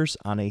brothers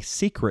on a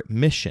secret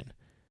mission.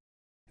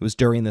 It was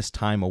during this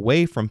time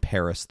away from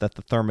Paris that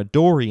the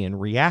Thermidorian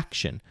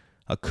reaction,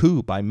 a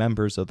coup by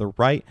members of the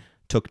right,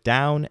 took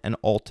down and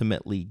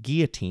ultimately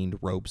guillotined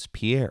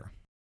Robespierre.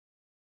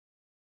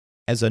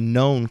 As a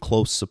known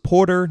close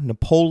supporter,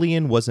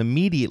 Napoleon was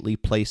immediately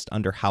placed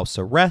under house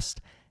arrest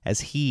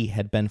as he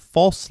had been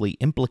falsely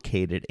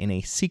implicated in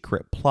a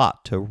secret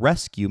plot to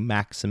rescue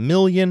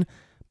Maximilian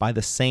by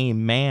the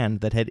same man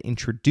that had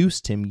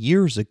introduced him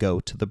years ago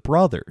to the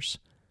brothers,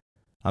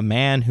 a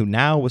man who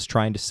now was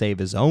trying to save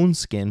his own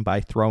skin by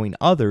throwing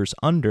others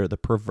under the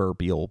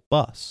proverbial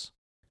bus.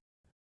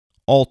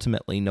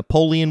 Ultimately,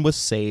 Napoleon was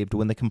saved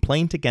when the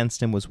complaint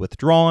against him was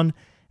withdrawn,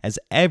 as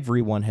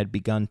everyone had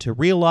begun to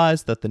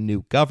realize that the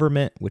new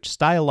government, which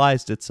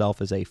stylized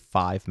itself as a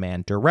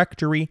 5-man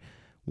directory,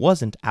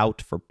 wasn't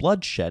out for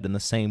bloodshed in the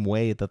same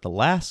way that the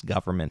last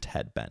government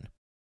had been.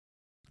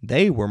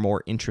 They were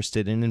more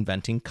interested in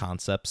inventing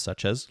concepts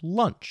such as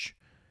lunch,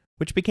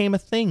 which became a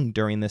thing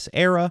during this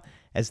era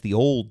as the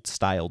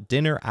old-style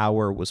dinner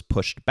hour was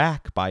pushed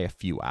back by a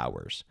few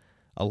hours,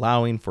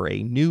 allowing for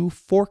a new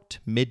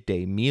forked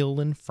midday meal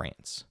in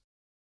France.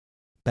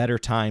 Better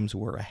times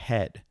were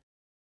ahead.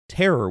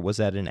 Terror was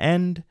at an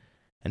end,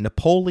 and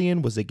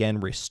Napoleon was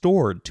again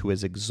restored to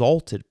his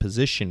exalted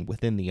position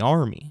within the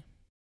army.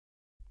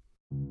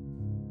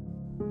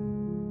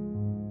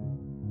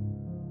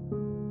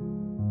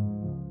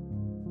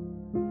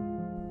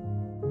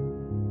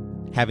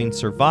 Having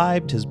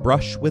survived his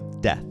brush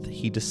with death,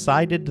 he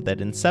decided that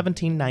in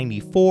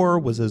 1794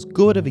 was as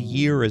good of a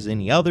year as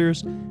any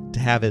others to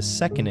have his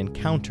second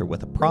encounter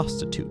with a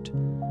prostitute,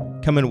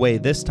 coming away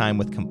this time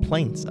with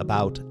complaints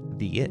about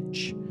the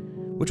itch,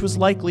 which was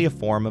likely a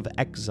form of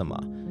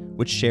eczema,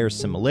 which shares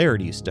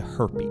similarities to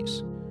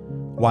herpes.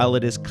 While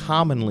it is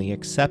commonly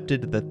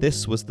accepted that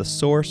this was the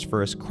source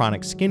for his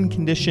chronic skin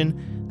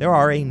condition, there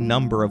are a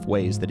number of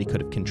ways that he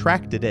could have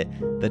contracted it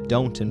that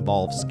don't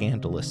involve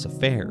scandalous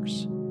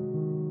affairs.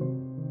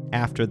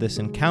 After this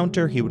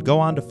encounter, he would go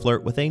on to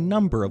flirt with a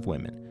number of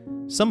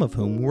women, some of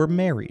whom were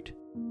married.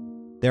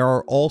 There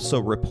are also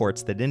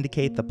reports that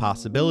indicate the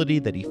possibility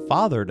that he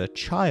fathered a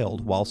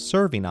child while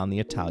serving on the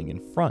Italian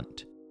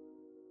front.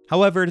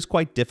 However, it is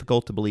quite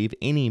difficult to believe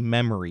any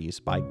memories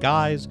by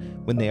guys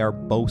when they are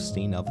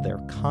boasting of their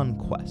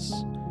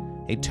conquests,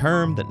 a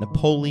term that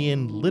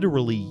Napoleon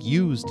literally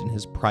used in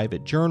his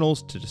private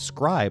journals to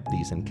describe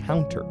these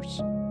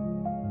encounters.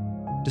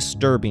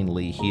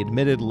 Disturbingly, he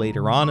admitted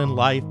later on in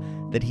life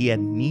that he had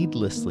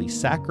needlessly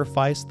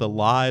sacrificed the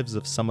lives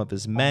of some of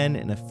his men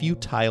in a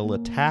futile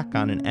attack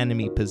on an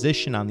enemy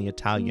position on the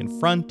Italian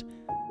front,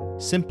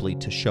 simply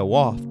to show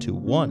off to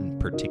one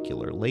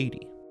particular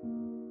lady.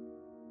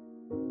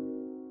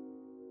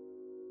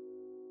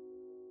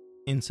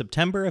 In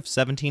September of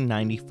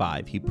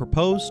 1795, he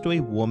proposed to a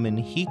woman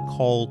he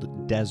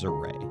called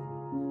Desiree.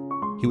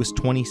 He was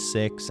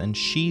 26 and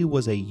she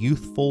was a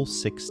youthful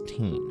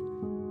 16.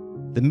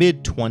 The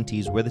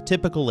mid-20s were the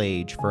typical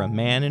age for a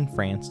man in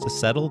France to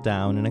settle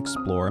down and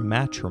explore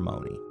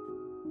matrimony.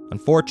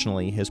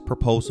 Unfortunately, his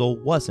proposal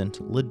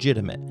wasn't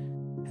legitimate,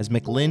 as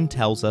McLynn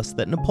tells us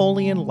that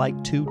Napoleon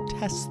liked to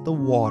test the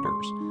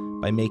waters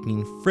by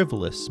making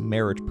frivolous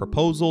marriage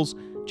proposals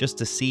just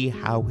to see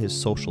how his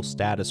social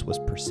status was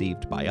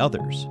perceived by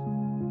others.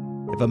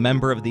 If a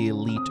member of the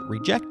elite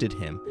rejected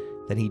him,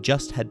 then he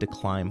just had to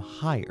climb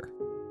higher.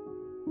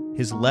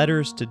 His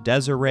letters to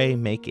Desiree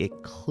make it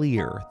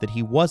clear that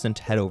he wasn't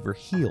head over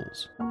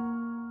heels.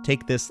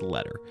 Take this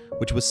letter,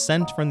 which was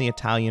sent from the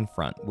Italian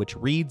front, which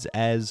reads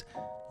as,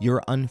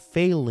 "Your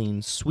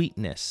unfailing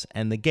sweetness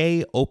and the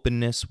gay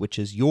openness which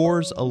is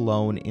yours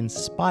alone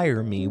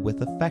inspire me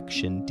with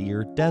affection,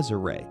 dear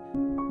Desiree.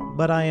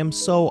 But I am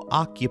so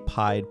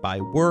occupied by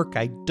work,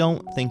 I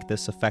don't think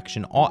this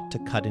affection ought to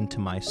cut into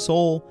my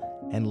soul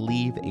and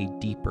leave a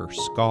deeper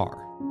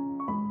scar.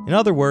 In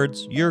other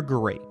words, you're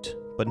great,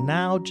 but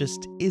now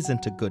just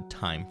isn't a good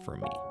time for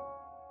me."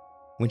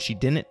 When she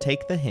didn't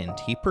take the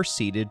hint, he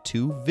proceeded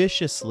to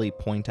viciously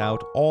point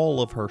out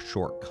all of her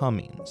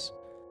shortcomings.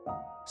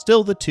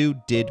 Still, the two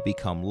did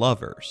become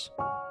lovers.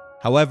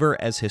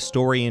 However, as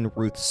historian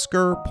Ruth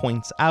Skur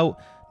points out,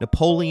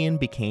 Napoleon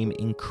became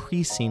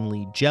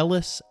increasingly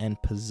jealous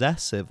and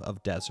possessive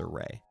of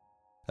Desiree.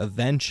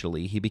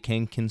 Eventually, he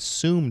became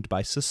consumed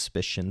by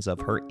suspicions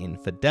of her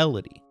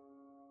infidelity.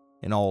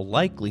 In all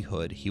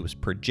likelihood, he was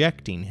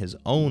projecting his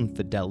own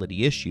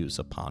fidelity issues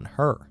upon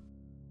her.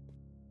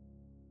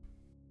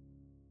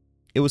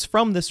 It was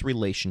from this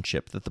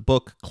relationship that the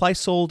book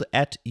Clissold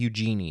et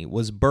Eugenie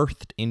was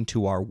birthed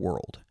into our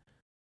world.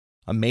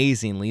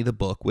 Amazingly, the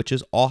book, which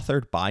is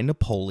authored by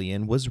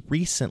Napoleon, was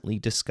recently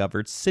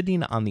discovered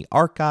sitting on the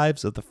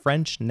archives of the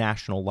French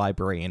National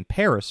Library in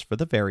Paris for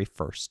the very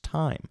first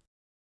time.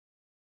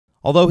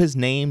 Although his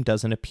name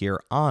doesn't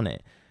appear on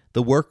it,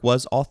 the work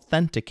was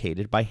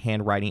authenticated by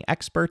handwriting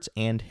experts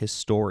and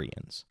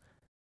historians.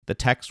 The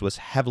text was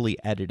heavily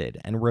edited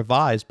and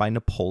revised by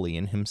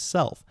Napoleon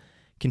himself,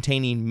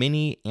 containing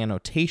many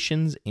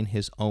annotations in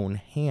his own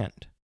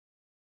hand.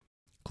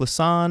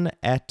 Clisson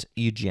et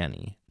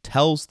Eugenie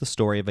tells the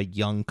story of a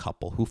young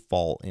couple who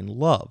fall in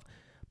love,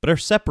 but are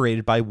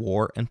separated by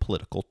war and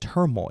political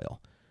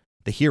turmoil.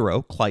 The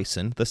hero,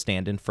 Clisson, the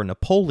stand-in for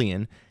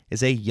Napoleon,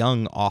 is a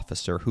young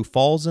officer who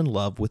falls in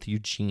love with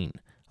Eugenie,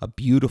 a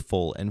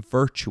beautiful and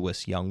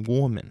virtuous young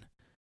woman.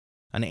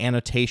 An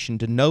annotation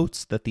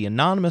denotes that the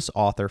anonymous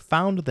author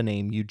found the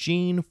name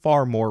Eugenie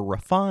far more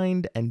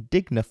refined and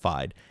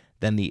dignified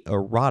than the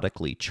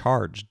erotically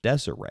charged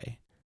Desiree.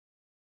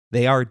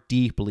 They are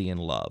deeply in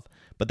love,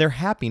 but their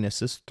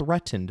happiness is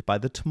threatened by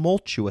the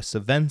tumultuous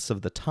events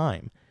of the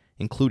time,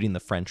 including the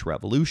French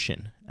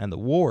Revolution and the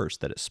wars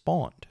that it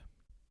spawned.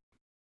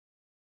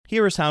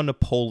 Here is how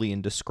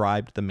Napoleon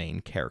described the main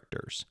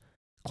characters.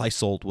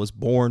 Clissold was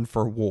born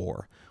for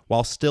war.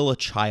 While still a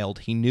child,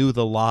 he knew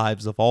the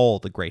lives of all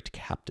the great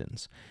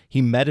captains.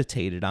 He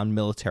meditated on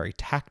military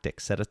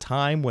tactics at a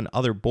time when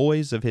other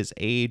boys of his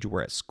age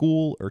were at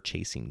school or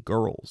chasing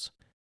girls.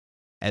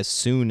 As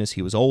soon as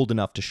he was old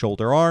enough to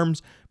shoulder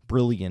arms,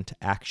 brilliant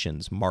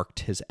actions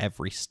marked his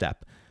every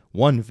step.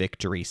 One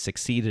victory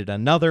succeeded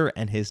another,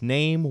 and his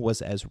name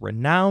was as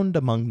renowned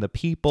among the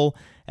people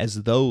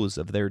as those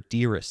of their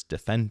dearest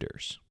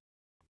defenders.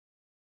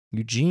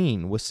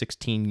 Eugenie was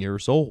 16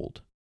 years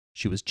old.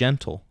 She was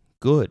gentle,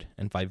 good,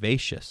 and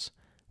vivacious,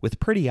 with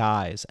pretty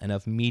eyes and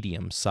of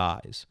medium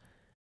size.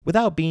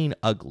 Without being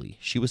ugly,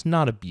 she was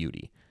not a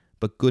beauty,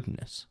 but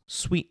goodness,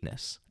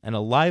 sweetness, and a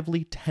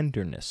lively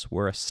tenderness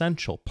were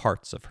essential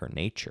parts of her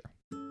nature.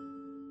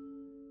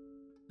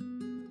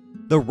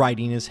 The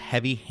writing is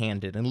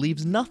heavy-handed and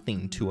leaves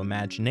nothing to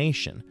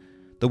imagination.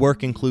 The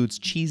work includes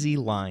cheesy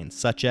lines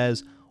such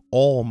as,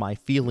 "All my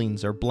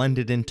feelings are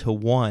blended into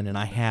one, and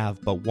I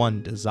have but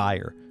one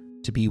desire,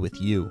 to be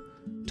with you,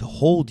 to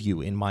hold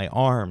you in my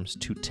arms,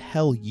 to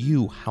tell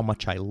you how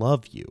much I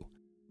love you."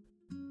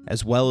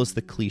 As well as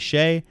the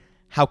cliché,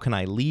 "How can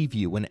I leave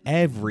you when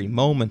every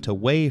moment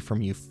away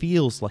from you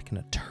feels like an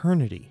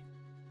eternity?"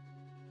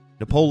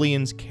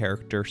 Napoleon's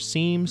character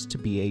seems to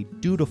be a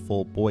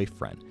dutiful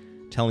boyfriend,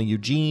 telling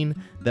Eugenie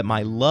that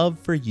my love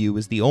for you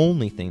is the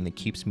only thing that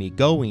keeps me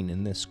going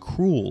in this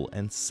cruel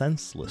and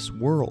senseless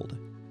world.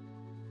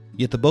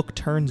 Yet the book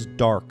turns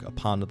dark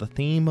upon the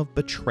theme of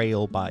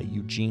betrayal by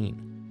Eugenie.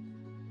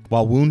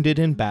 While wounded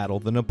in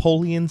battle, the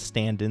Napoleon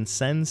stand-in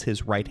sends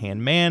his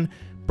right-hand man,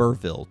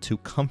 Burville, to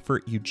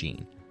comfort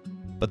Eugenie,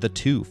 but the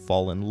two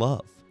fall in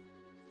love.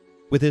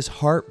 With his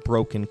heart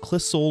broken,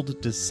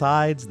 Clissold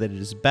decides that it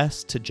is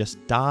best to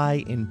just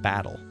die in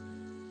battle.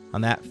 On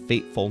that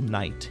fateful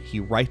night, he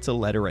writes a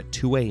letter at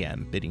 2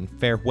 a.m. bidding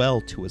farewell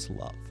to his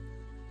love.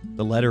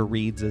 The letter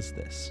reads as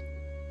this: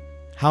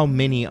 "How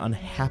many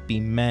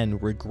unhappy men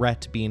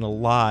regret being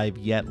alive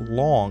yet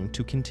long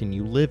to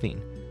continue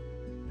living.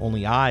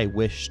 Only I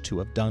wish to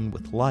have done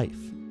with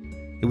life.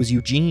 It was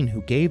Eugenie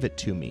who gave it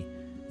to me.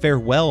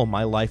 Farewell,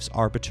 my life's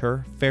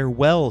arbiter.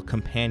 Farewell,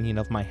 companion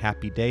of my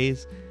happy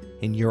days.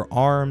 In your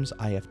arms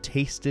I have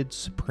tasted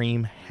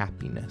supreme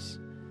happiness.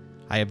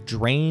 I have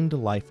drained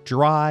life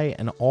dry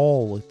and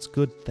all its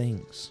good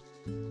things.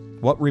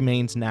 What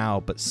remains now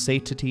but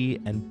satiety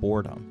and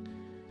boredom?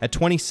 At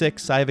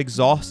 26, I have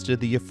exhausted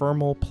the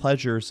ephemeral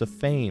pleasures of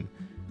fame,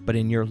 but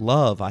in your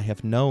love I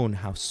have known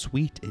how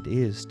sweet it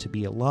is to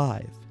be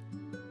alive.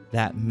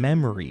 That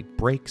memory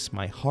breaks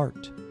my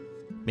heart.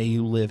 May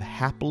you live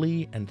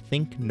happily and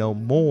think no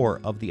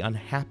more of the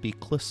unhappy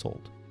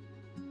Clissold.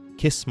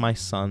 Kiss my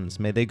sons,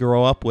 may they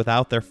grow up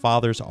without their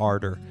father's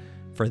ardor,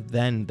 for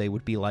then they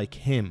would be like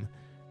him,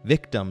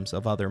 victims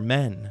of other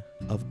men,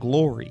 of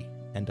glory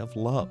and of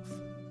love.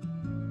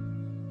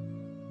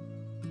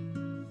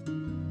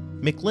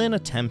 McLynn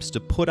attempts to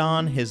put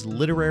on his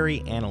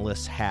literary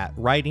analyst's hat,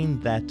 writing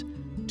that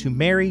to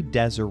marry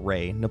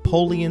Desiree,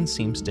 Napoleon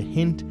seems to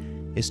hint,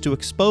 is to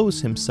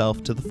expose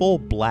himself to the full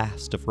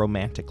blast of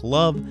romantic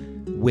love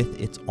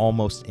with its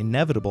almost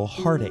inevitable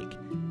heartache,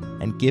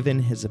 and given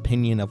his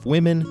opinion of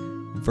women,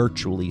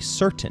 virtually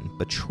certain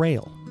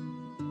betrayal.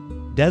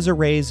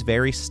 Desiree's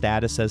very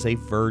status as a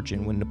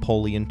virgin when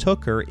Napoleon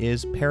took her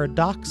is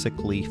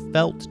paradoxically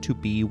felt to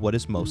be what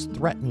is most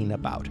threatening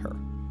about her.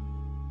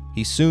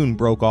 He soon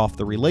broke off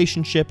the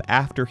relationship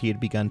after he had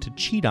begun to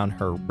cheat on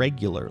her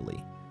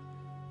regularly.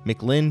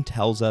 McLynn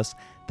tells us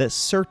that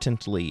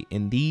certainly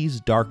in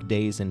these dark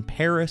days in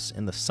Paris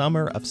in the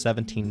summer of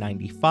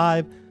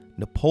 1795,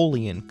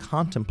 Napoleon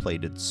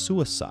contemplated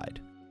suicide.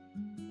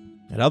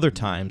 At other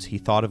times, he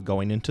thought of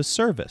going into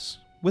service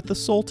with the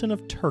Sultan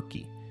of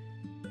Turkey.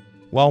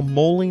 While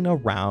mulling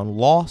around,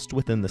 lost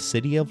within the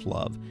city of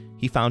love,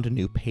 he found a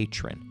new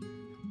patron,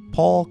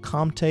 Paul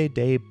Comte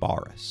de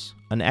Barras,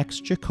 an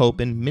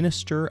ex-Jacobin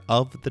minister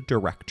of the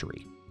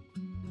Directory.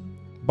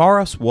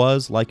 Barras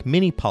was, like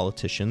many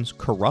politicians,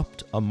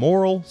 corrupt,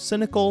 immoral,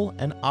 cynical,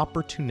 and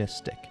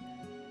opportunistic.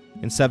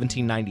 In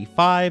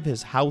 1795,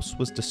 his house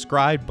was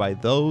described by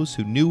those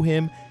who knew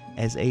him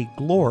as a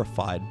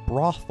glorified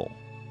brothel.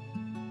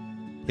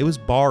 It was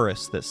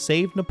Barras that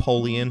saved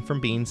Napoleon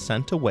from being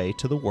sent away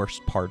to the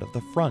worst part of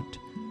the front.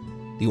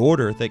 The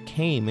order that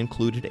came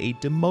included a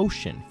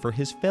demotion for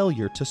his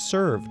failure to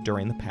serve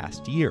during the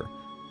past year.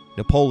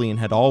 Napoleon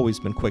had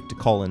always been quick to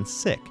call in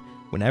sick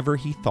whenever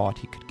he thought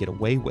he could get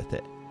away with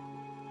it.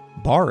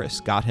 Barras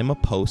got him a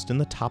post in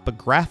the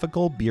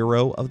Topographical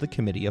Bureau of the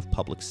Committee of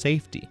Public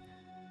Safety.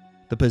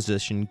 The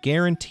position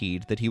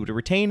guaranteed that he would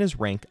retain his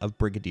rank of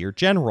brigadier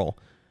general,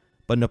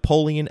 but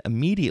Napoleon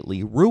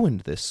immediately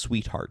ruined this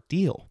sweetheart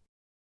deal.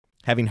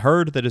 Having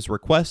heard that his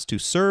request to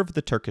serve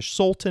the Turkish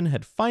Sultan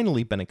had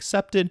finally been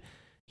accepted,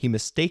 he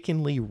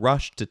mistakenly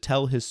rushed to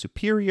tell his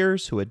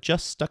superiors who had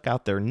just stuck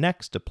out their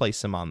necks to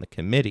place him on the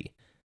committee.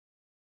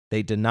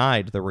 They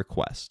denied the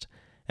request,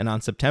 and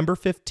on September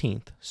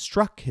 15th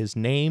struck his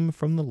name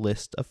from the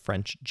list of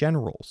French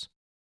generals.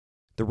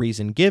 The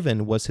reason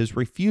given was his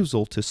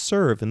refusal to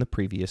serve in the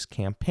previous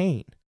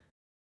campaign.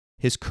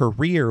 His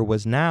career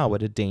was now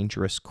at a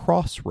dangerous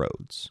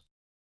crossroads.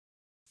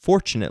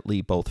 Fortunately,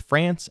 both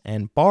France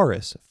and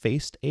Barras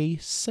faced a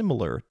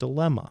similar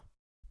dilemma.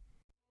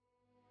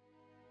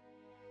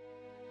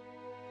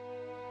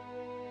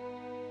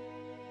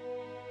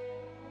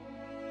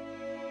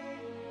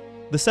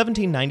 The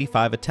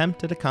 1795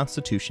 attempt at a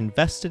constitution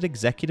vested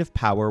executive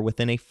power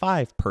within a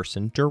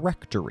 5-person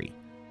directory.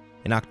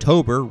 In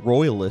October,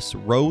 royalists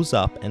rose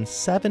up and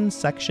 7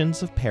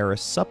 sections of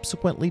Paris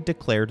subsequently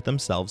declared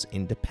themselves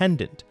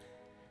independent,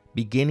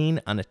 beginning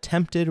an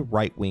attempted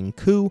right-wing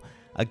coup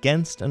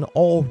against an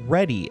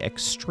already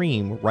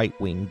extreme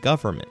right-wing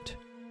government.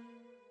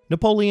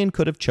 Napoleon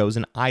could have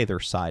chosen either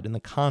side in the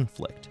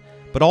conflict,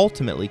 but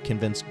ultimately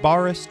convinced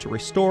Barras to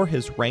restore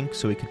his rank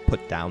so he could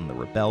put down the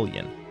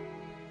rebellion.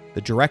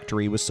 The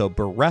Directory was so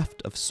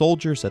bereft of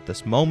soldiers at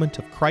this moment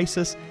of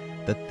crisis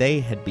that they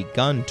had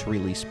begun to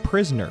release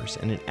prisoners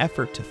in an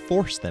effort to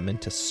force them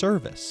into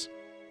service.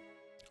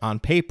 On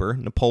paper,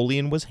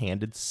 Napoleon was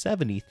handed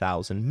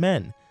 70,000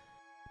 men,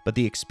 but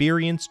the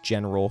experienced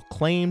general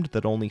claimed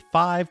that only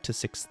 5,000 to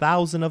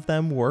 6,000 of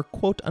them were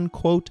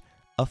quote-unquote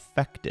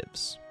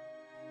effectives.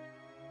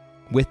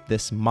 With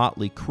this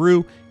motley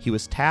crew, he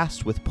was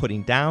tasked with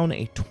putting down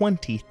a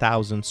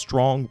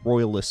 20,000-strong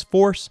royalist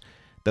force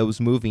that was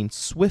moving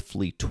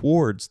swiftly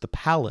towards the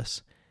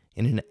palace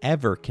in an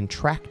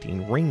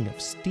ever-contracting ring of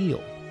steel.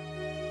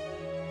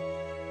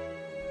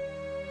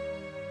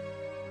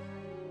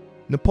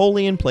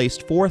 Napoleon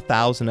placed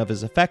 4,000 of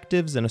his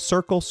effectives in a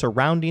circle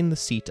surrounding the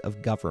seat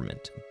of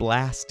government,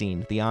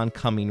 blasting the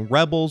oncoming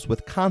rebels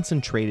with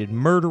concentrated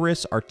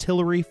murderous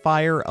artillery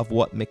fire of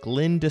what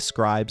McLynn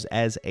describes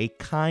as a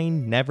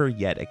kind never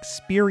yet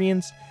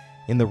experienced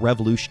in the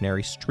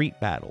revolutionary street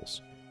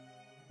battles.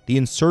 The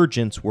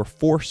insurgents were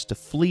forced to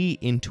flee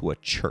into a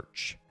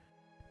church,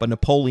 but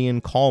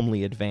Napoleon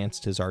calmly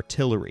advanced his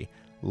artillery,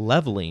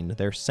 leveling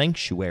their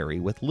sanctuary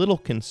with little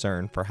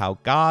concern for how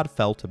God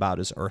felt about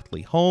his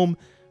earthly home,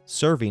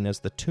 serving as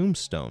the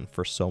tombstone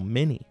for so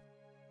many.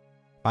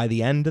 By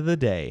the end of the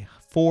day,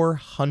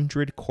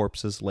 400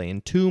 corpses lay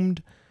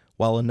entombed,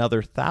 while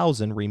another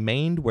 1,000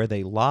 remained where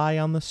they lie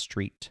on the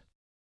street.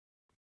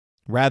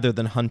 Rather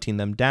than hunting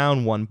them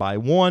down one by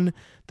one,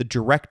 the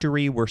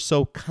Directory were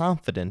so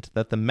confident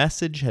that the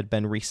message had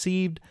been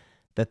received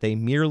that they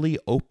merely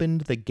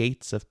opened the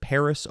gates of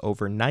Paris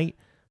overnight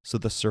so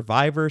the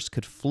survivors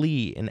could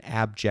flee in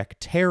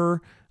abject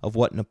terror of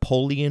what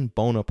Napoleon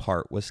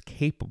Bonaparte was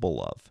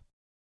capable of.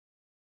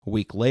 A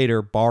week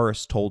later,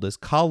 Barras told his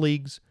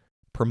colleagues,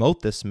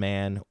 "Promote this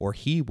man, or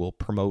he will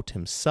promote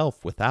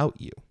himself without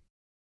you."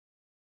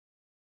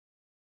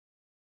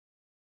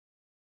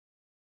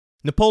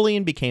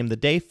 Napoleon became the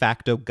de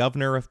facto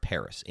governor of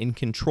Paris, in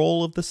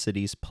control of the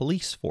city's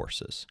police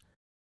forces.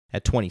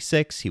 At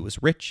 26, he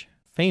was rich,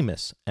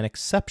 famous, and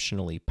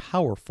exceptionally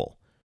powerful.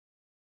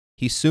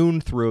 He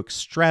soon threw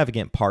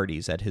extravagant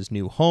parties at his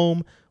new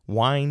home,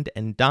 wined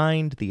and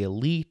dined the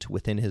elite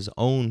within his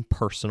own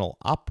personal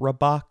opera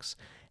box,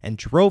 and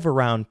drove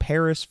around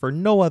Paris for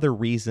no other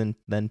reason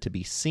than to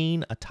be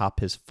seen atop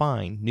his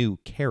fine new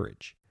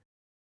carriage.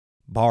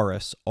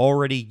 Boris,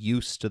 already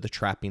used to the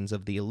trappings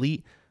of the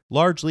elite,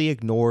 largely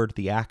ignored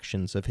the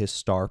actions of his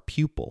star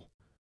pupil.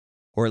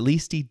 Or at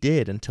least he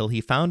did until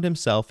he found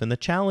himself in the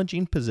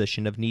challenging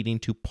position of needing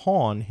to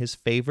pawn his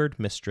favored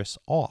mistress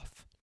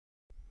off.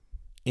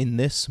 In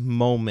this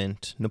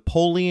moment,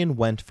 Napoleon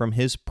went from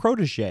his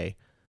protégé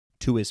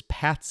to his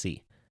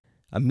patsy,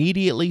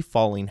 immediately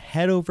falling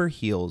head over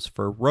heels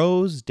for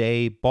Rose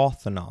de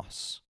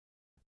Bothanos,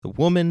 the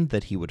woman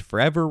that he would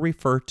forever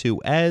refer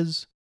to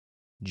as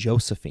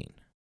Josephine.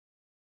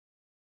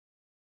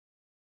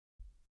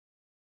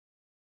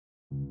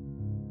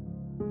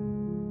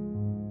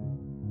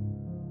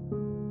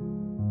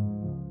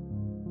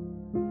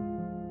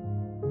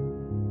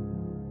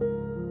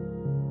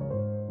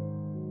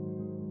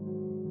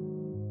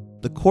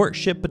 The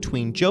courtship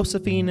between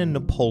Josephine and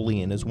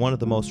Napoleon is one of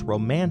the most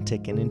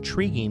romantic and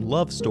intriguing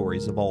love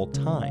stories of all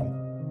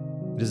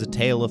time. It is a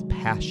tale of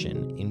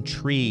passion,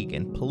 intrigue,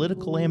 and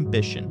political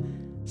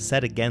ambition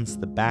set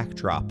against the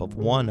backdrop of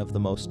one of the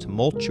most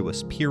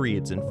tumultuous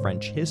periods in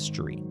French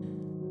history.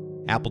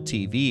 Apple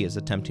TV is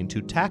attempting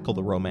to tackle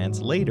the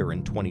romance later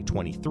in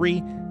 2023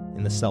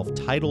 in the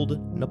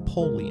self-titled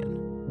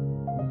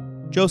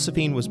Napoleon.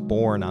 Josephine was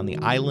born on the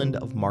island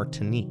of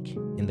Martinique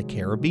in the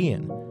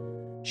Caribbean.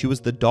 She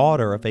was the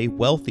daughter of a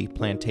wealthy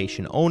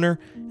plantation owner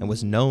and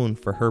was known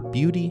for her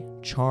beauty,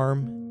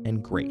 charm,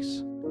 and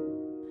grace.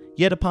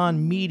 Yet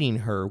upon meeting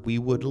her, we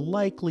would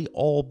likely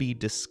all be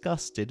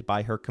disgusted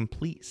by her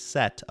complete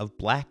set of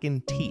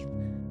blackened teeth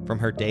from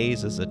her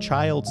days as a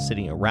child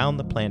sitting around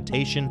the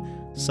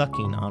plantation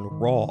sucking on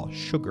raw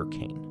sugar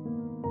cane.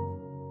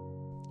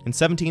 In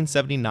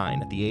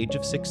 1779, at the age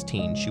of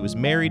 16, she was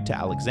married to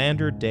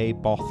Alexander de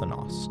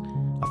Bothanos,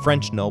 a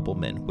French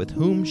nobleman with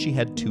whom she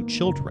had 2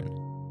 children.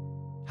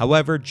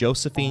 However,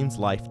 Josephine's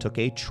life took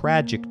a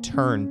tragic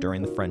turn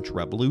during the French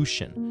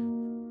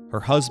Revolution. Her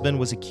husband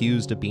was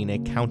accused of being a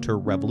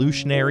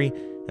counter-revolutionary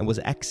and was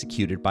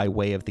executed by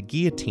way of the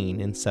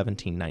guillotine in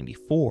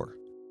 1794.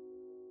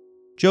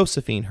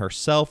 Josephine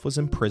herself was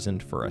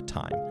imprisoned for a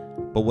time,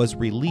 but was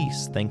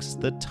released thanks to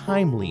the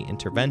timely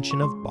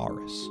intervention of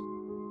Boris.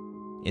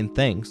 In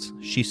thanks,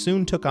 she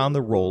soon took on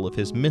the role of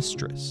his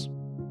mistress.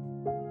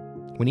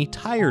 When he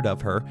tired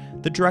of her,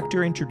 the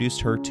director introduced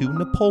her to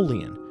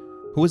Napoleon,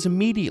 who was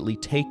immediately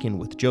taken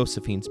with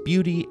Josephine's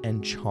beauty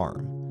and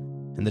charm,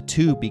 and the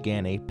two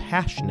began a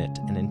passionate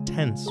and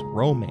intense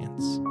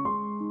romance.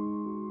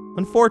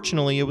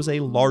 Unfortunately, it was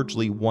a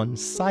largely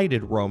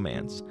one-sided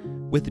romance,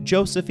 with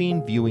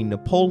Josephine viewing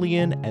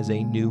Napoleon as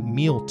a new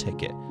meal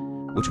ticket,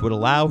 which would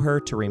allow her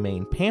to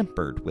remain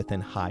pampered within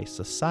high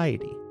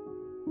society.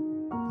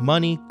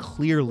 Money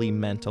clearly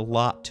meant a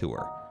lot to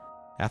her.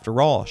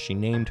 After all, she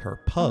named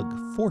her pug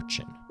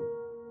Fortune.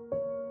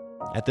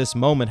 At this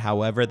moment,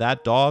 however,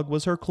 that dog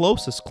was her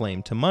closest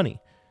claim to money.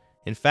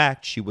 In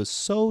fact, she was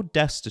so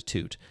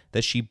destitute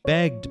that she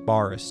begged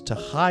Boris to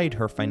hide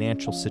her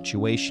financial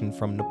situation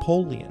from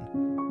Napoleon.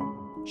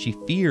 She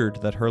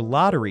feared that her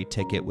lottery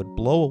ticket would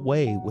blow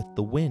away with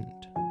the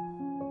wind.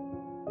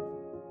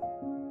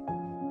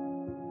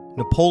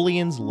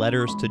 Napoleon's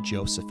letters to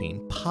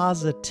Josephine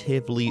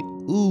positively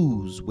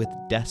ooze with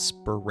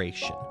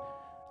desperation,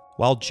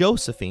 while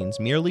Josephine's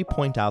merely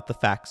point out the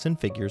facts and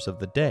figures of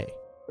the day.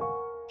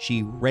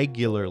 She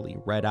regularly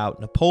read out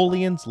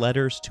Napoleon's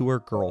letters to her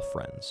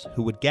girlfriends,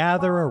 who would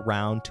gather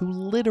around to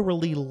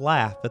literally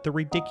laugh at the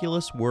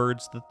ridiculous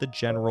words that the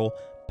general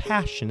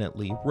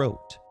passionately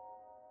wrote.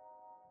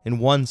 In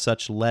one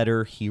such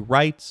letter, he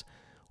writes,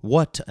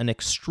 "What an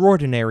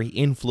extraordinary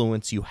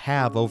influence you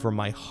have over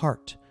my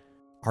heart.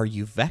 Are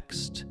you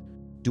vexed?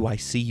 Do I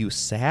see you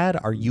sad?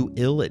 Are you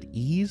ill at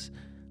ease?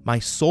 My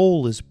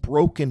soul is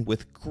broken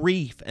with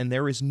grief, and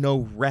there is no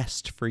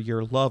rest for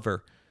your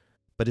lover.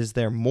 But is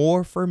there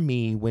more for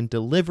me when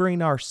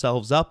delivering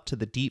ourselves up to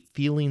the deep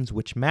feelings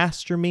which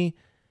master me?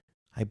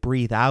 I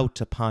breathe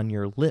out upon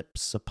your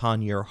lips,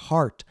 upon your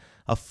heart,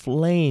 a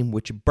flame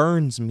which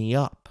burns me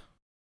up."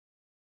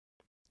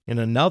 In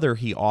another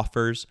he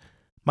offers,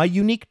 "My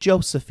unique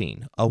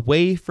Josephine,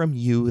 away from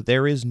you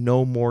there is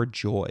no more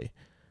joy.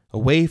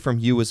 Away from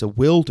you is a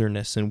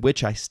wilderness in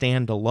which I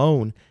stand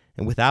alone,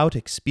 and without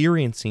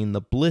experiencing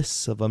the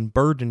bliss of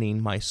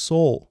unburdening my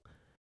soul.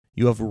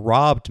 You have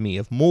robbed me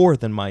of more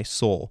than my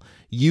soul.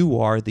 You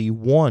are the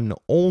one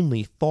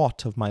only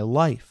thought of my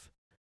life.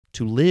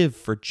 To live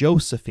for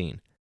Josephine,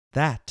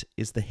 that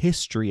is the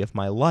history of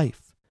my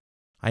life.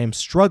 I am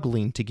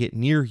struggling to get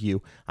near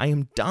you. I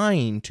am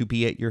dying to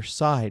be at your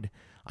side.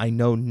 I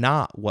know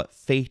not what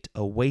fate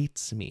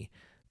awaits me,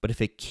 but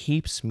if it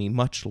keeps me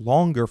much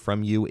longer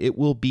from you, it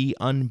will be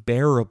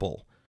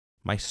unbearable.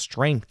 My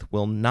strength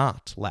will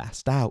not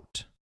last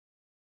out.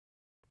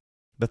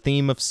 The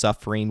theme of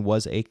suffering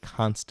was a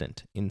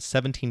constant in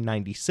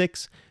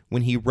 1796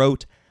 when he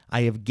wrote,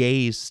 I have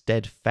gazed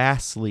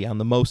steadfastly on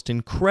the most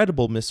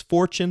incredible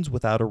misfortunes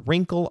without a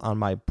wrinkle on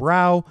my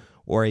brow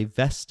or a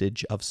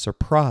vestige of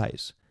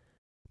surprise.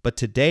 But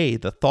today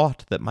the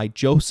thought that my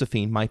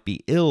Josephine might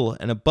be ill,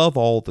 and above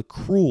all the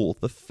cruel,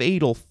 the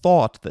fatal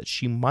thought that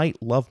she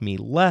might love me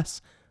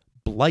less,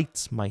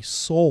 blights my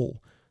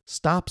soul,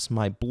 stops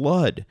my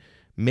blood,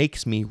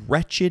 makes me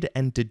wretched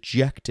and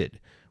dejected,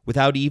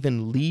 without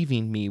even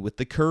leaving me with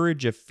the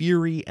courage of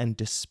fury and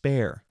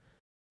despair.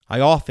 I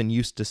often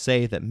used to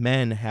say that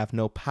men have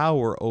no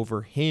power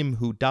over him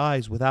who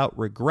dies without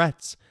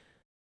regrets.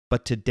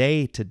 But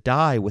today to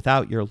die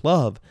without your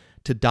love,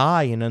 to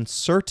die in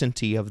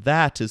uncertainty of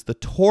that, is the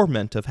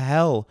torment of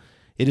hell.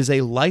 It is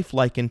a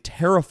lifelike and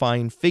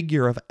terrifying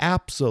figure of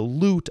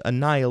absolute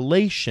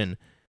annihilation.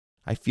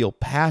 I feel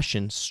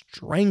passion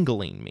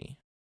strangling me.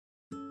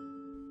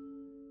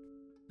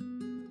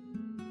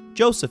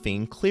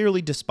 Josephine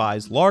clearly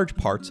despised large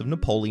parts of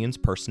Napoleon's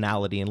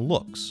personality and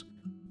looks,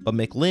 but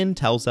McLynn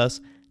tells us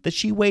that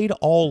she weighed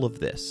all of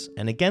this,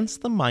 and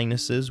against the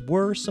minuses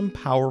were some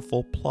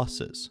powerful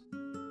pluses.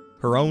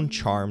 Her own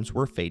charms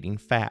were fading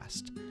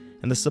fast,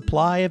 and the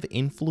supply of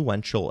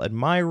influential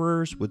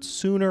admirers would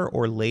sooner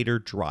or later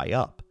dry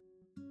up.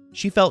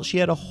 She felt she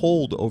had a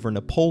hold over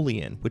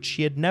Napoleon, which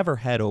she had never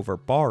had over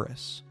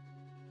Boris.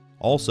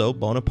 Also,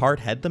 Bonaparte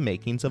had the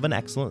makings of an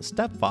excellent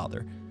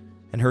stepfather,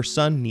 and her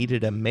son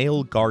needed a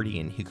male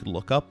guardian he could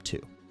look up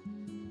to.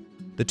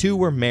 The two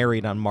were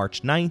married on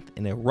March 9th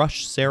in a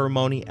rush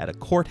ceremony at a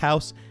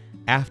courthouse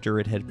after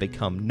it had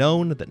become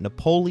known that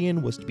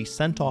Napoleon was to be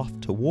sent off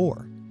to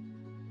war.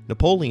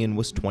 Napoleon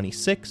was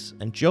 26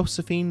 and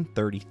Josephine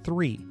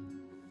 33,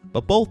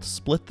 but both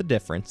split the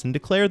difference and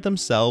declared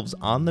themselves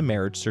on the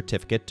marriage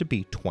certificate to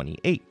be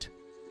 28.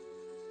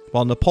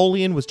 While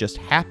Napoleon was just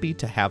happy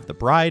to have the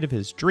bride of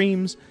his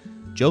dreams,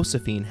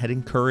 Josephine had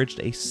encouraged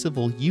a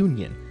civil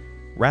union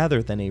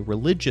rather than a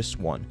religious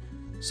one,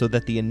 so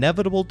that the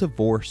inevitable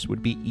divorce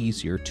would be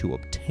easier to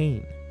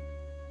obtain.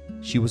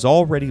 She was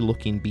already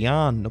looking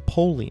beyond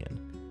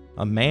Napoleon,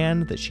 a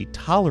man that she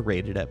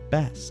tolerated at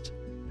best,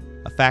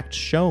 a fact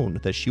shown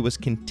that she was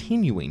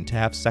continuing to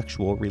have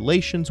sexual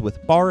relations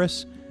with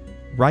Boris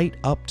right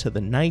up to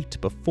the night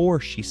before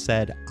she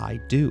said,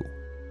 I do.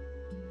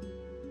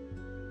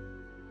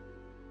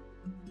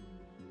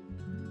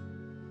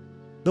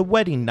 The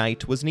wedding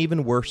night was an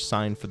even worse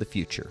sign for the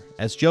future,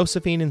 as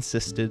Josephine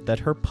insisted that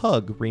her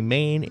pug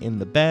remain in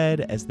the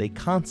bed as they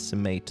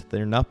consummate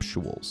their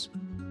nuptials.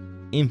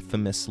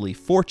 Infamously,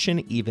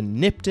 fortune even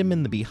nipped him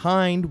in the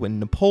behind when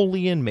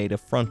Napoleon made a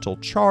frontal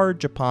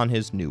charge upon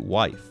his new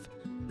wife.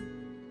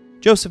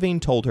 Josephine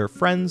told her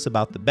friends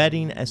about the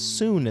bedding as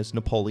soon as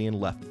Napoleon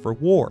left for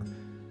war,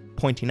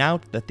 pointing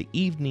out that the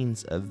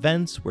evening's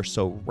events were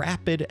so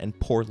rapid and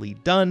poorly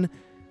done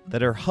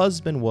that her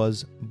husband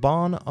was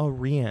bon à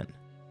rien,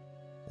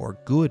 or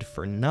good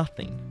for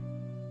nothing.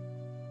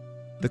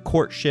 The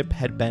courtship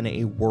had been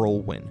a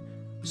whirlwind,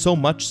 so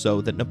much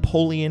so that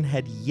Napoleon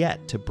had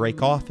yet to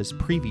break off his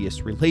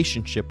previous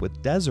relationship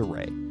with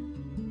Desiree.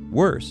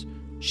 Worse,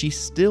 she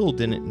still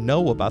didn't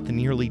know about the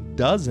nearly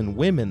dozen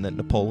women that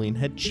Napoleon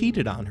had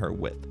cheated on her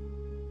with.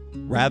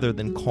 Rather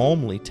than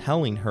calmly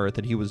telling her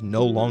that he was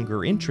no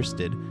longer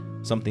interested,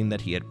 something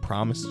that he had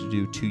promised to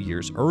do 2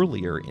 years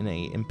earlier in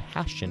an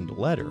impassioned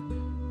letter,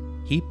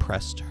 he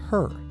pressed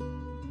her,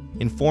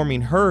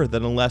 informing her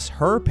that unless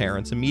her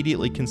parents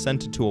immediately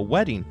consented to a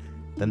wedding,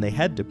 then they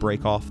had to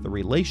break off the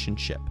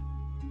relationship.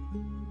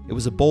 It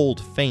was a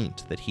bold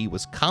feint that he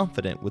was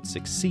confident would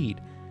succeed,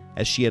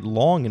 as she had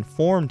long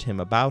informed him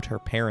about her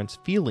parents'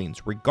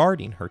 feelings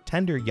regarding her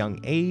tender young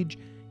age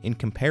in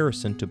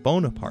comparison to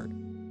Bonaparte.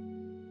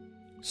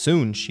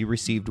 Soon she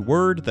received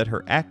word that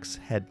her ex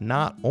had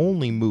not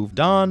only moved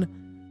on,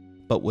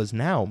 but was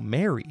now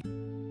married.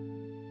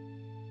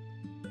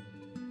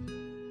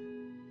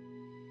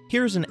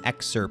 Here's an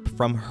excerpt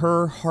from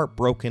her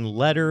heartbroken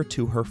letter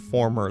to her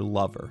former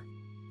lover.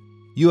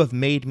 You have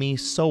made me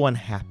so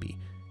unhappy,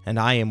 and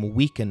I am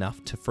weak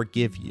enough to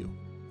forgive you.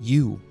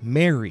 You,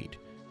 married.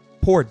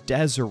 Poor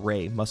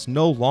Desiree must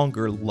no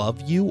longer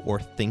love you or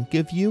think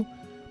of you.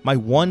 My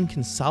one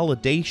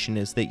consolidation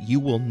is that you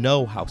will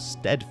know how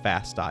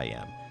steadfast I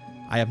am.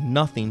 I have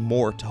nothing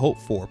more to hope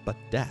for but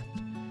death.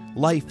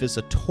 Life is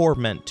a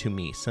torment to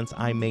me, since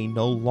I may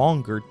no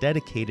longer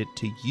dedicate it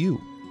to you.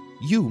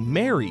 You,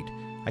 married.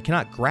 I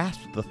cannot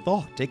grasp the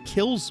thought. It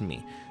kills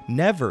me.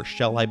 Never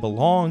shall I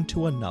belong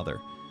to another.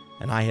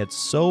 And I had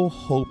so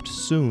hoped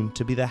soon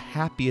to be the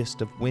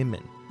happiest of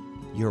women,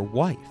 your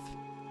wife.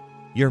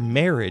 Your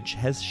marriage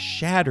has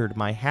shattered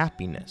my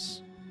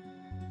happiness.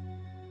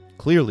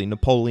 Clearly,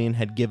 Napoleon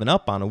had given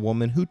up on a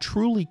woman who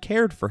truly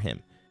cared for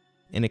him,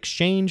 in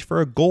exchange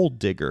for a gold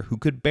digger who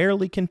could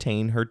barely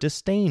contain her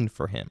disdain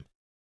for him.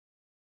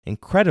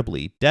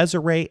 Incredibly,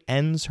 Desiree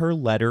ends her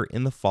letter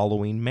in the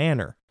following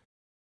manner.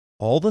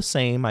 All the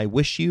same, I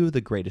wish you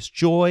the greatest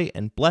joy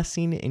and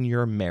blessing in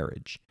your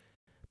marriage.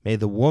 May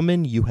the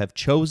woman you have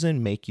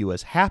chosen make you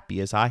as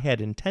happy as I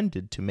had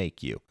intended to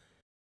make you,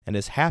 and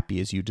as happy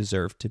as you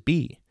deserve to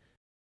be.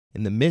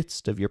 In the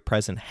midst of your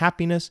present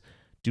happiness,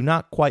 do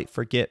not quite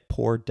forget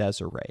poor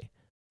Desiree,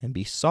 and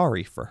be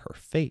sorry for her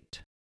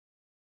fate.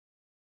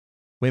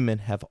 Women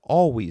have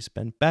always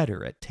been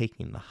better at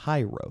taking the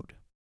high road.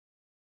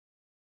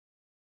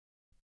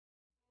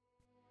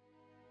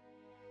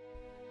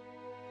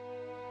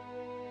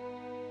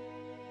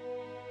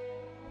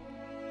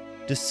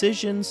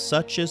 Decisions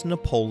such as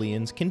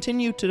Napoleon's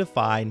continue to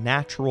defy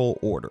natural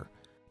order,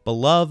 but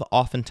love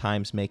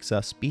oftentimes makes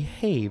us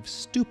behave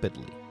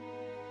stupidly.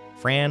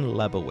 Fran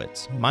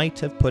Lebowitz might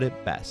have put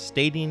it best,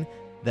 stating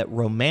that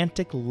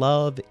romantic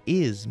love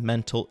is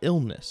mental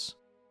illness,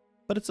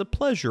 but it's a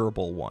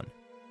pleasurable one.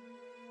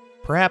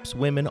 Perhaps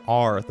women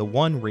are the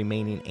one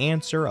remaining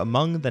answer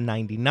among the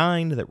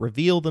 99 that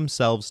reveal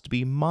themselves to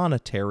be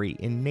monetary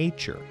in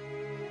nature.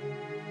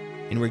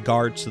 In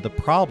regards to the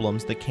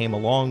problems that came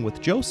along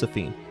with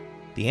Josephine,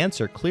 the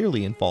answer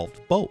clearly involved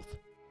both.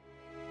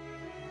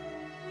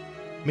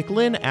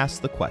 McLynn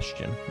asked the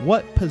question,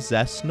 what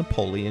possessed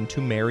Napoleon to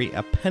marry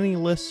a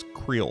penniless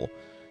Creole,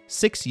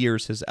 6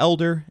 years his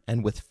elder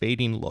and with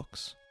fading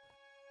looks?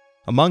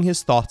 Among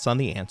his thoughts on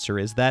the answer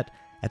is that,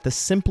 at the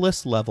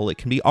simplest level, it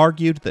can be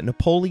argued that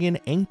Napoleon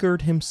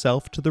anchored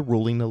himself to the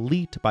ruling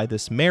elite by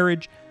this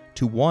marriage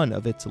to one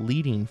of its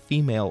leading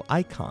female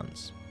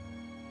icons.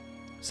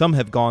 Some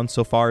have gone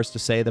so far as to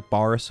say that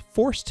Boris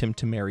forced him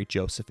to marry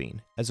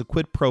Josephine as a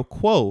quid pro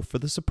quo for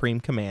the supreme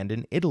command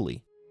in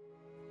Italy.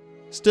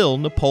 Still,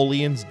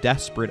 Napoleon's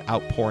desperate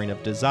outpouring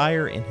of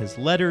desire in his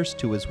letters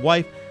to his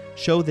wife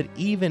show that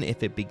even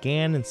if it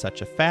began in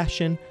such a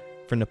fashion,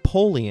 for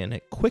Napoleon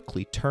it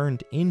quickly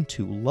turned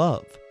into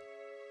love,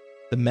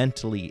 the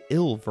mentally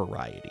ill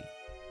variety.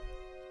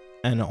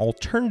 An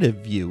alternative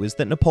view is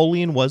that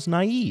Napoleon was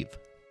naive,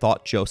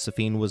 thought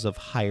Josephine was of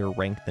higher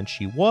rank than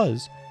she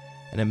was,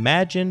 and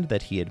imagined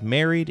that he had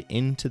married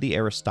into the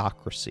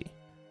aristocracy.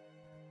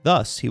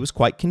 Thus, he was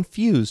quite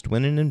confused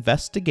when an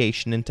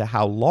investigation into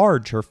how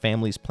large her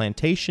family's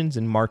plantations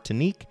in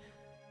Martinique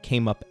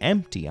came up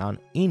empty on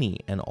any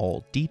and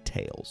all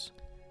details.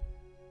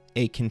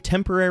 A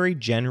contemporary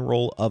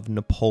general of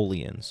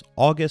Napoleon's,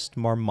 Auguste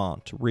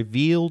Marmont,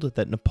 revealed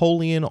that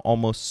Napoleon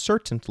almost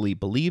certainly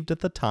believed at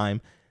the time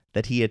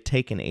that he had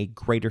taken a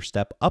greater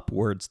step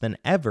upwards than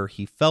ever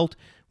he felt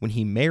when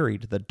he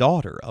married the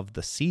daughter of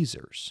the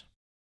Caesars.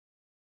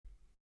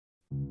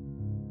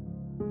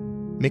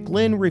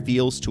 McLynn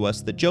reveals to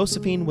us that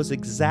Josephine was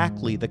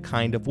exactly the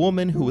kind of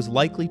woman who was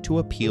likely to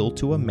appeal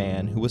to a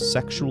man who was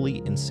sexually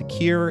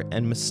insecure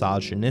and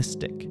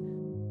misogynistic.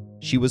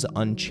 She was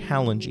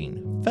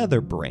unchallenging,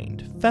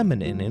 feather-brained,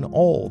 feminine in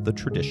all the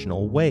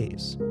traditional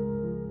ways.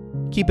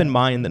 Keep in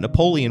mind that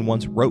Napoleon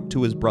once wrote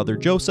to his brother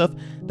Joseph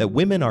that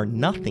women are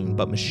nothing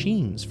but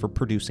machines for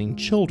producing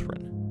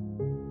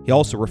children. He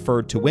also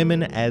referred to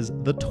women as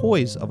the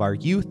toys of our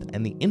youth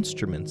and the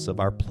instruments of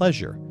our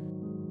pleasure.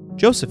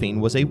 Josephine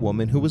was a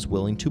woman who was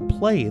willing to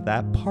play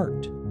that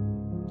part.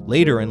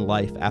 Later in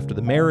life, after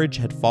the marriage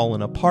had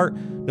fallen apart,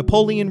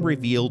 Napoleon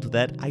revealed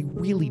that I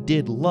really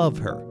did love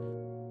her,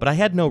 but I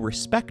had no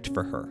respect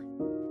for her.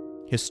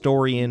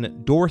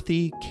 Historian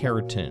Dorothy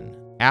Carrington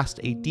asked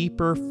a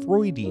deeper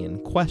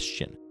Freudian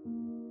question.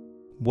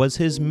 Was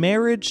his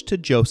marriage to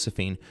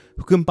Josephine,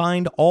 who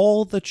combined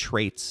all the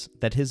traits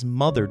that his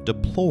mother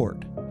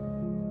deplored?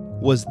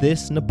 Was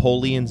this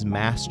Napoleon's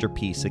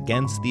masterpiece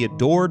against the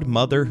adored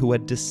mother who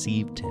had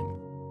deceived him?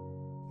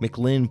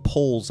 McLynn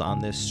pulls on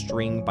this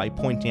string by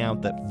pointing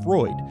out that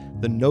Freud,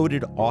 the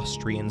noted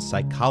Austrian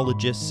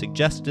psychologist,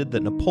 suggested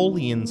that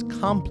Napoleon's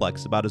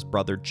complex about his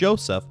brother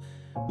Joseph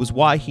was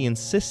why he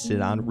insisted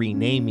on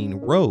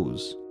renaming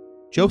Rose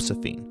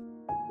Josephine.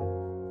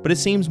 But it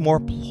seems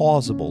more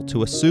plausible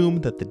to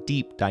assume that the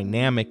deep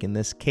dynamic in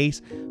this case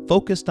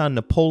focused on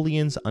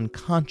Napoleon's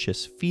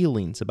unconscious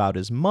feelings about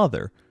his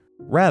mother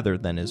rather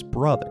than his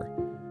brother.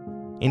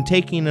 In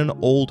taking an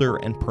older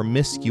and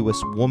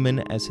promiscuous woman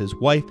as his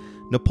wife,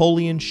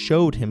 Napoleon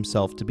showed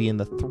himself to be in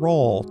the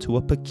thrall to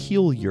a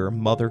peculiar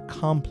mother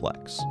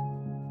complex.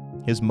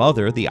 His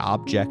mother, the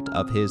object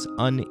of his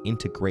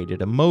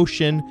unintegrated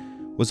emotion,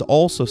 was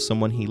also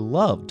someone he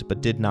loved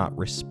but did not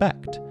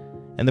respect,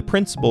 and the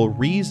principal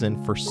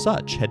reason for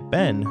such had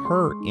been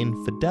her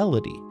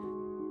infidelity.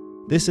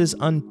 This is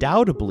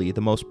undoubtedly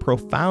the most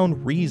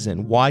profound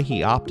reason why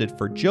he opted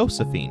for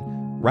Josephine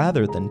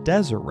rather than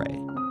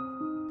Desiree.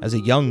 As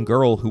a young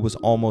girl who was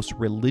almost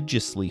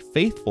religiously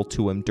faithful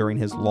to him during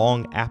his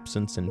long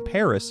absence in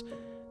Paris,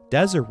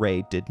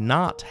 Desiree did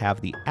not have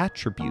the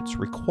attributes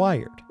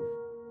required.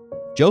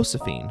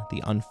 Josephine,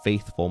 the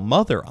unfaithful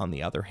mother, on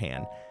the other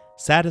hand,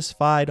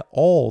 satisfied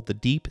all the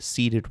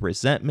deep-seated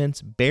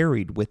resentments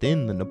buried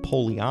within the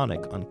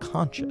Napoleonic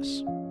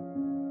unconscious.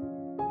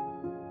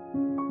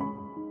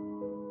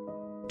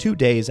 2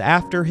 days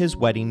after his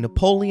wedding,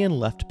 Napoleon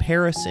left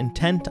Paris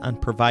intent on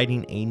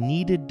providing a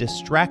needed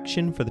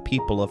distraction for the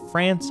people of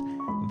France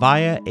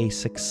via a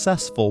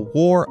successful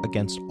war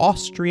against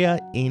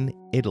Austria in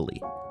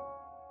Italy.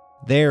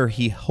 There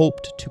he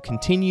hoped to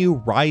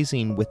continue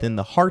rising within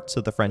the hearts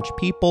of the French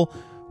people,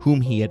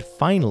 whom he had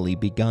finally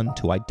begun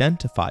to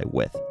identify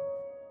with.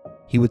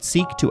 He would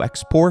seek to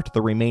export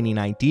the remaining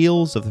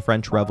ideals of the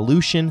French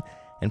Revolution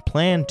and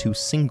plan to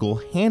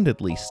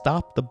single-handedly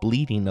stop the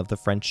bleeding of the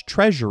French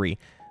treasury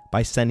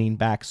by sending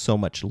back so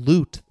much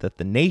loot that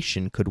the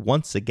nation could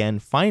once again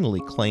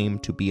finally claim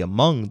to be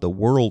among the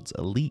world's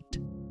elite.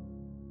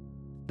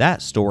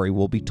 That story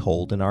will be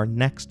told in our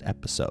next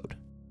episode.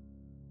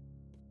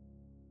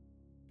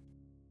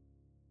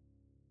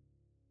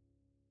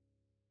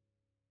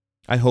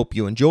 I hope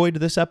you enjoyed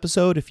this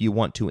episode. If you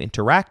want to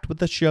interact with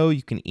the show,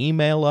 you can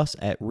email us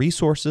at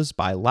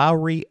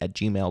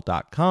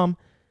resourcesbylowry@gmail.com.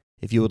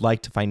 If you would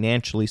like to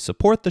financially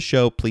support the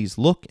show, please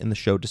look in the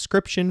show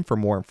description for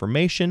more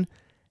information.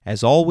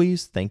 As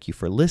always, thank you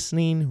for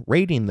listening,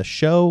 rating the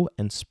show,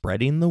 and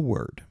spreading the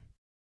word.